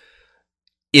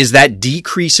 Is that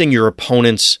decreasing your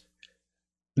opponent's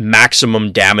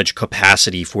maximum damage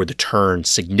capacity for the turn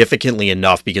significantly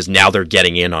enough, because now they're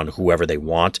getting in on whoever they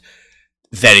want,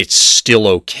 that it's still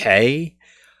okay?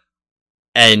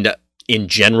 And in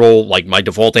general, like my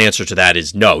default answer to that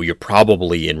is no, you're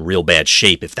probably in real bad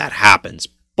shape if that happens,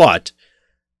 but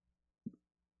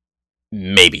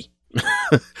maybe.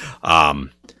 I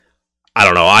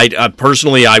don't know. I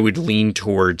personally, I would lean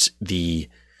towards towards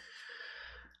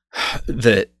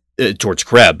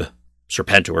Kreb,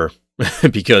 Serpentor,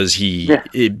 because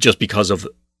just because of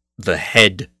the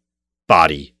head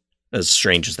body, as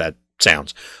strange as that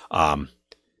sounds.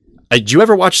 Did you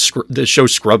ever watch the show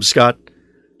Scrubs, Scott?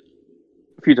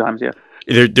 A few times, yeah.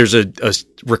 There's a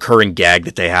recurring gag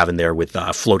that they have in there with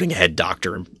floating head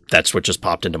doctor, and that's what just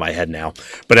popped into my head now.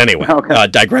 But anyway,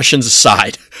 digressions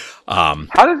aside. How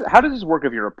does this work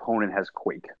if your opponent has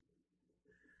Quake?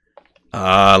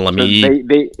 Let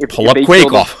me pull up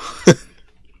Quake off.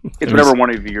 It's whenever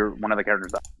one of the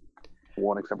characters dies.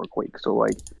 One except for Quake. So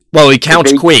well, he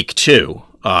counts Quake too.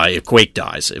 If Quake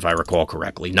dies, if I recall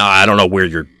correctly. No, I don't know where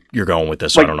you're going with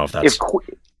this. So I don't know if that's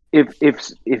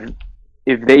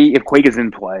if Quake is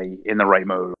in play in the right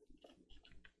mode,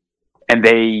 and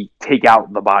they take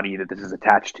out the body that this is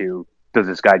attached to, does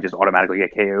this guy just automatically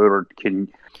get KO'd, or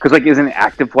because isn't an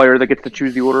active player that gets to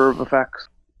choose the order of effects?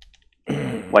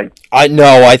 I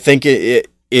think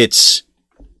it's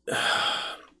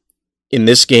in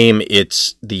this game. I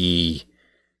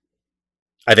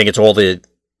think it's all the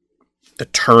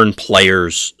turn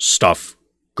players stuff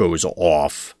goes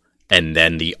off, and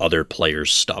then the other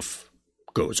players stuff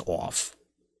goes off.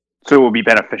 So it would be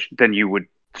beneficial. Then you would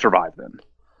survive then.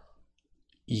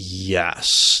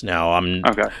 Yes. Now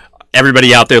okay.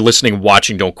 Everybody out there listening,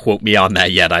 watching, don't quote me on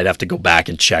that yet. I'd have to go back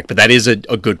and check, but that is a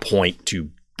good point to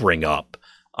bring up.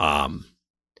 I'm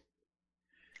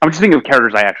just thinking of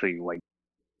characters I actually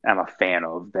am a fan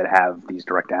of that have these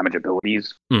direct damage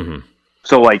abilities. Mm-hmm.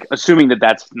 So assuming that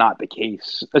that's not the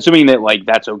case, assuming that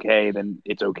that's okay, then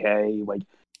it's okay.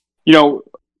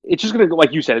 It's just gonna,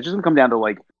 like you said, it's just gonna come down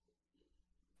to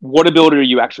what ability are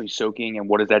you actually soaking, and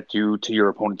what does that do to your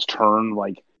opponent's turn?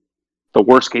 The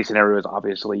worst case scenario is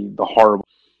obviously the horrible,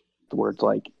 where it's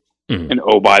an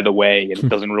oh by the way, and it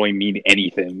doesn't really mean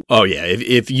anything. Oh yeah,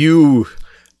 if you,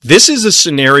 this is a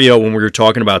scenario when we were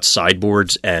talking about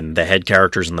sideboards and the head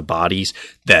characters and the bodies,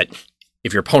 that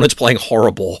if your opponent's playing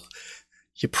horrible,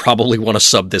 you probably want to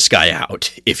sub this guy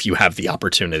out if you have the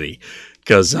opportunity,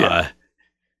 because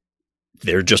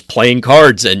they're just playing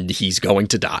cards and he's going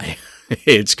to die.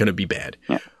 It's going to be bad.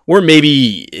 Yeah. Or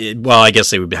maybe, well, I guess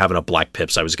they would be having up black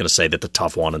pips. I was going to say that the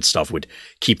tough one and stuff would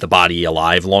keep the body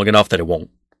alive long enough that it won't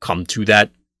come to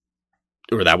that,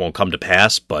 or that won't come to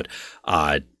pass. But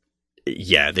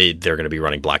yeah, they're going to be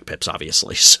running black pips,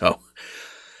 obviously. So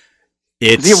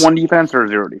it's... Is he 1 defense or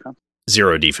 0 defense?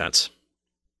 0 defense.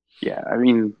 Yeah, I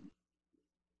mean,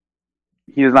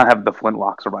 he does not have the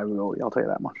flintlock survivability, I'll tell you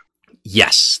that much.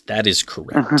 Yes, that is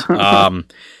correct.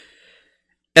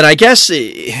 And I guess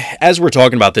as we're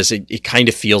talking about this, it kind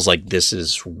of feels like this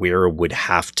is where it would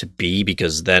have to be,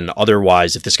 because then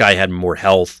otherwise, if this guy had more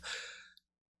health,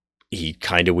 he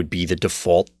kind of would be the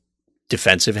default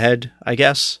defensive head, I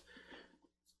guess.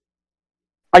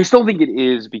 I still think it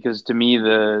is, because to me,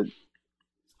 the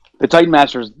Titan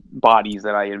Masters bodies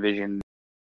that I envision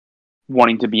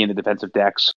wanting to be in the defensive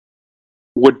decks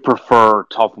would prefer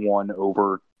tough 1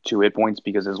 over 2 hit points,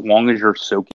 because as long as you're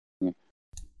soaking,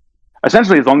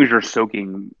 essentially as long as you're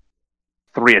soaking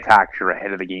 3 attacks, you're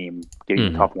ahead of the game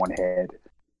getting the tough 1 head.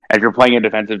 As you're playing a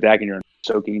defensive deck and you're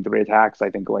soaking 3 attacks, I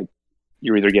think like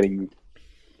you're either getting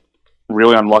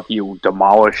really unlucky,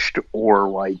 demolished, or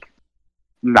like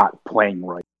not playing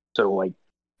right. So like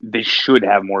they should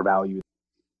have more value.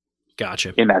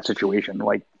 Gotcha. In that situation,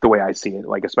 like the way I see it,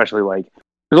 like especially like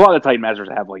because a lot of the Titan Masters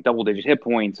have like double-digit hit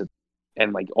points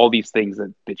and like all these things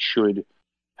that should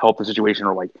help the situation,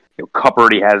 or like, you know, Cup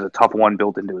already has a tough 1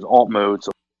 built into his alt mode,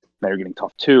 so now you're getting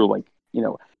tough 2. Like, you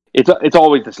know, it's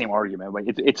always the same argument. Like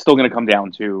it's still going to come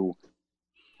down to,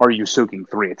 are you soaking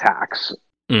 3 attacks?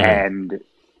 And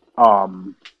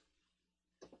that'll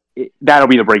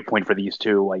be the break point for these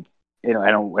two. Like, you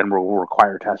know, and we'll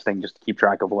require testing just to keep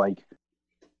track of like,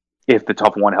 if the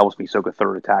tough 1 helps me soak a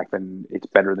 3rd attack, then it's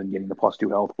better than getting the +2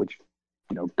 health, which,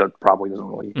 you know, probably doesn't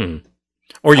really.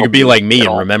 Or you could be like me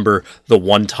and remember the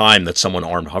one time that someone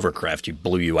armed hovercraft, you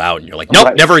blew you out, and you're like,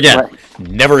 nope, never again.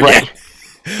 Never again.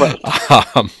 Right.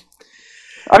 I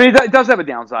mean, it does have a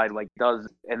downside, like,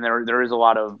 and there is a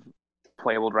lot of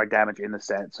playable direct damage in the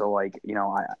set, so, like, you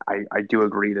know, I do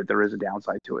agree that there is a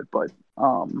downside to it, but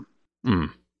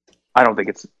I don't think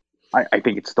it's... I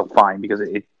think it's still fine, because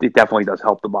it definitely does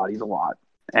help the bodies a lot,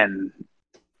 and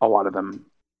a lot of them,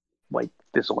 like,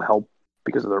 this will help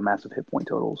because of their massive hit point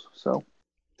totals, so...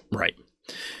 Right.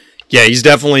 Yeah, he's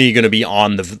definitely going to be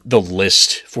on the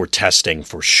list for testing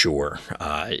for sure.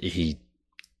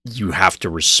 You have to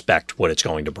respect what it's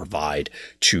going to provide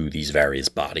to these various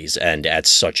bodies, and at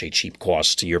such a cheap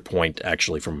cost. To your point,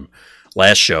 actually, from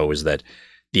last show, is that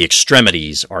the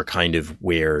extremities are kind of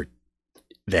where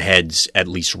the heads, at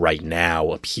least right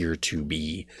now, appear to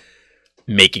be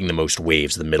making the most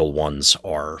waves. The middle ones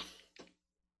are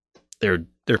they're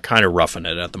kind of roughing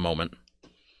it at the moment.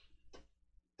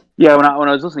 Yeah, when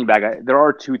I was listening back, there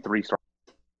are 2 3-star,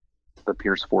 the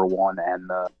Pierce 4-1 and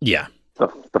the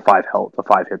 5 health, the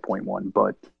 5 hit point one.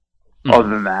 But other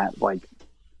than that, like,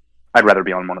 I'd rather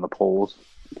be on one of the polls.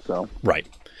 So right,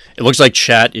 it looks like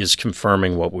chat is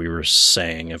confirming what we were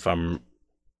saying. If I'm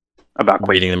about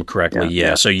reading them correctly,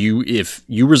 yeah. So if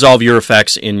you resolve your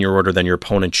effects in your order, then your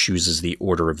opponent chooses the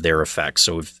order of their effects.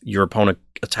 So if your opponent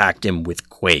attacked him with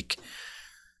Quake,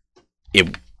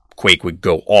 Quake would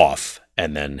go off,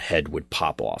 and then head would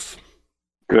pop off.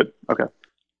 Good. Okay.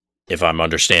 If I'm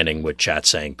understanding what chat's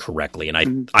saying correctly.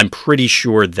 And I'm pretty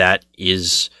sure that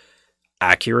is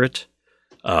accurate.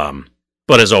 But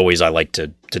as always, I like to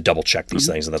double check these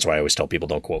things, and that's why I always tell people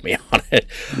don't quote me on it.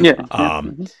 Yeah.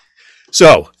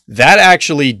 So that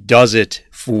actually does it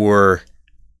for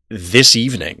this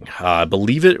evening.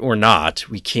 Believe it or not,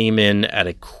 we came in at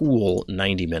a cool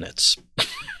 90 minutes.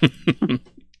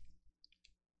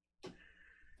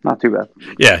 Not too bad.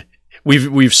 Yeah,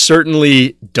 we've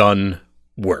certainly done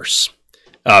worse.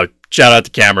 Shout out to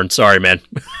Cameron. Sorry, man.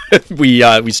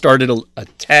 we started a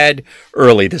tad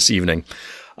early this evening.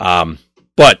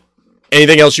 But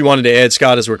anything else you wanted to add,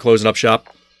 Scott, as we're closing up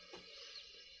shop?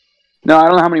 No, I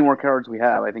don't know how many more cards we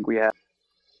have. I think we have.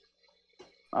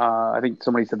 I think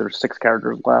somebody said there's 6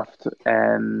 characters left,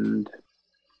 and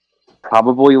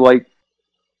probably like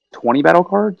 20 battle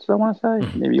cards. I want to say,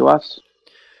 maybe less.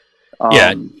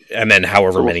 Yeah, and then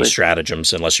however many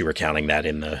stratagems, unless you were counting that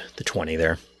in the 20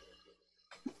 there.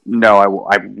 No,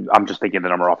 I'm just thinking the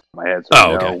number off my head.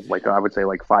 So okay. Like I would say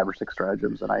like 5 or 6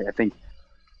 stratagems, and I think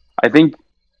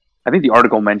the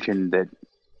article mentioned that,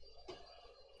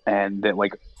 and that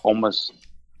like almost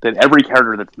that every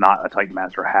character that's not a Titan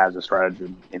Master has a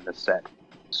stratagem in the set.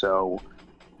 So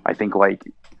I think like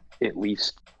at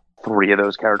least 3 of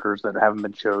those characters that haven't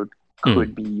been showed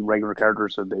could be regular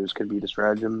characters, so those could be the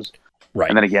stratagems. Right.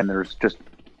 And then again, there's just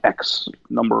X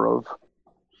number of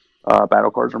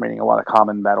battle cards remaining, a lot of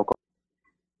common battle cards.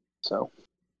 So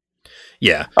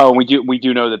yeah. Oh, we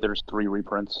do know that there's 3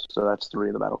 reprints, so that's 3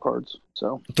 of the battle cards.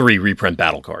 So 3 reprint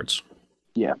battle cards.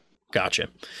 Yeah. Gotcha.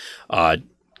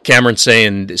 Cameron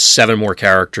saying 7 more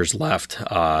characters left.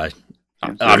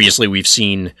 Obviously, we've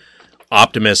seen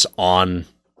Optimus on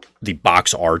the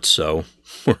box art, so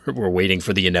we're waiting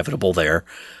for the inevitable there.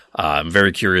 I'm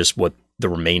very curious what the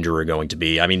remainder are going to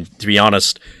be. I mean, to be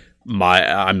honest,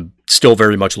 I'm still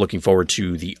very much looking forward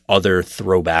to the other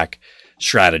throwback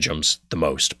stratagems the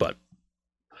most, but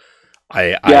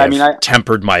I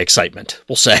tempered my excitement,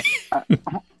 we'll say.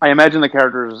 I imagine the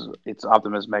characters, it's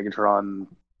Optimus, Megatron,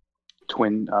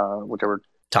 Twin, whichever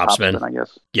Topspin, I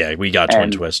guess. Yeah, we got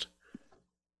Twin Twist.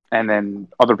 And then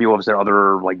other people have said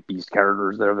other like Beast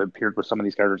characters that have appeared with some of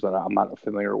these characters that I'm not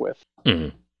familiar with.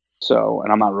 Mm-hmm. So,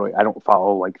 and I don't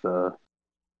follow like the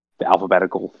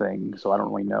alphabetical thing, so I don't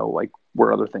really know like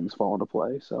where other things fall into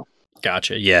play. So,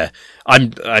 gotcha. Yeah,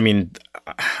 I'm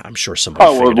sure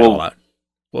somebody figured it all out.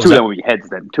 2 of them would be heads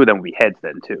then. 2 of them would be heads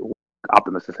then too.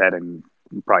 Optimus's head and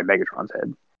probably Megatron's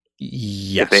head.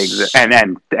 Yes. If they exist.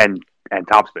 And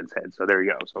Topspin's head. So there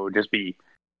you go. So it would just be,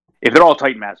 if they're all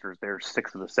Titan Masters, there's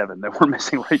 6 of the 7 that we're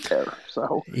missing right there.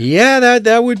 So yeah,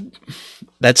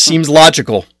 that seems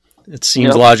logical. It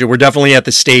seems logical. We're definitely at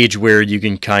the stage where you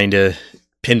can kind of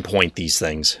pinpoint these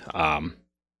things,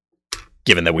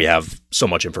 given that we have so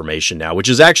much information now, which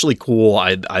is actually cool.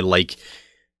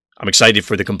 I'm excited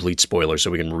for the complete spoiler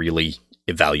so we can really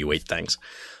evaluate things.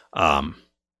 And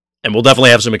we'll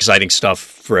definitely have some exciting stuff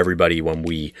for everybody when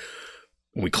we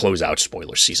close out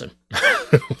spoiler season.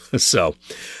 So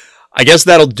I guess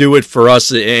that'll do it for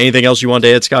us. Anything else you want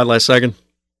to add, Scott, last second?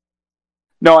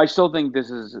 No, I still think this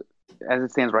is, as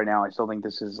it stands right now, I still think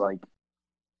this is like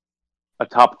a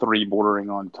top 3 bordering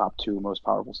on top 2 most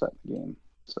powerful set in the game.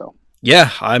 So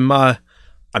yeah, I'm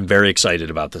very excited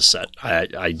about this set.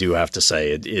 I do have to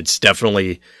say it's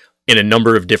definitely in a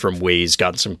number of different ways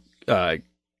gotten the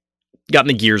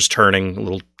gears turning, a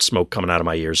little smoke coming out of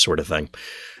my ears sort of thing.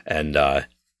 And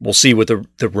we'll see what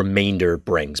the remainder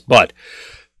brings. But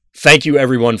thank you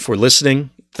everyone for listening.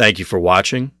 Thank you for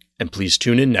watching. And please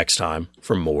tune in next time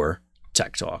for more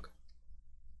Tech Talk.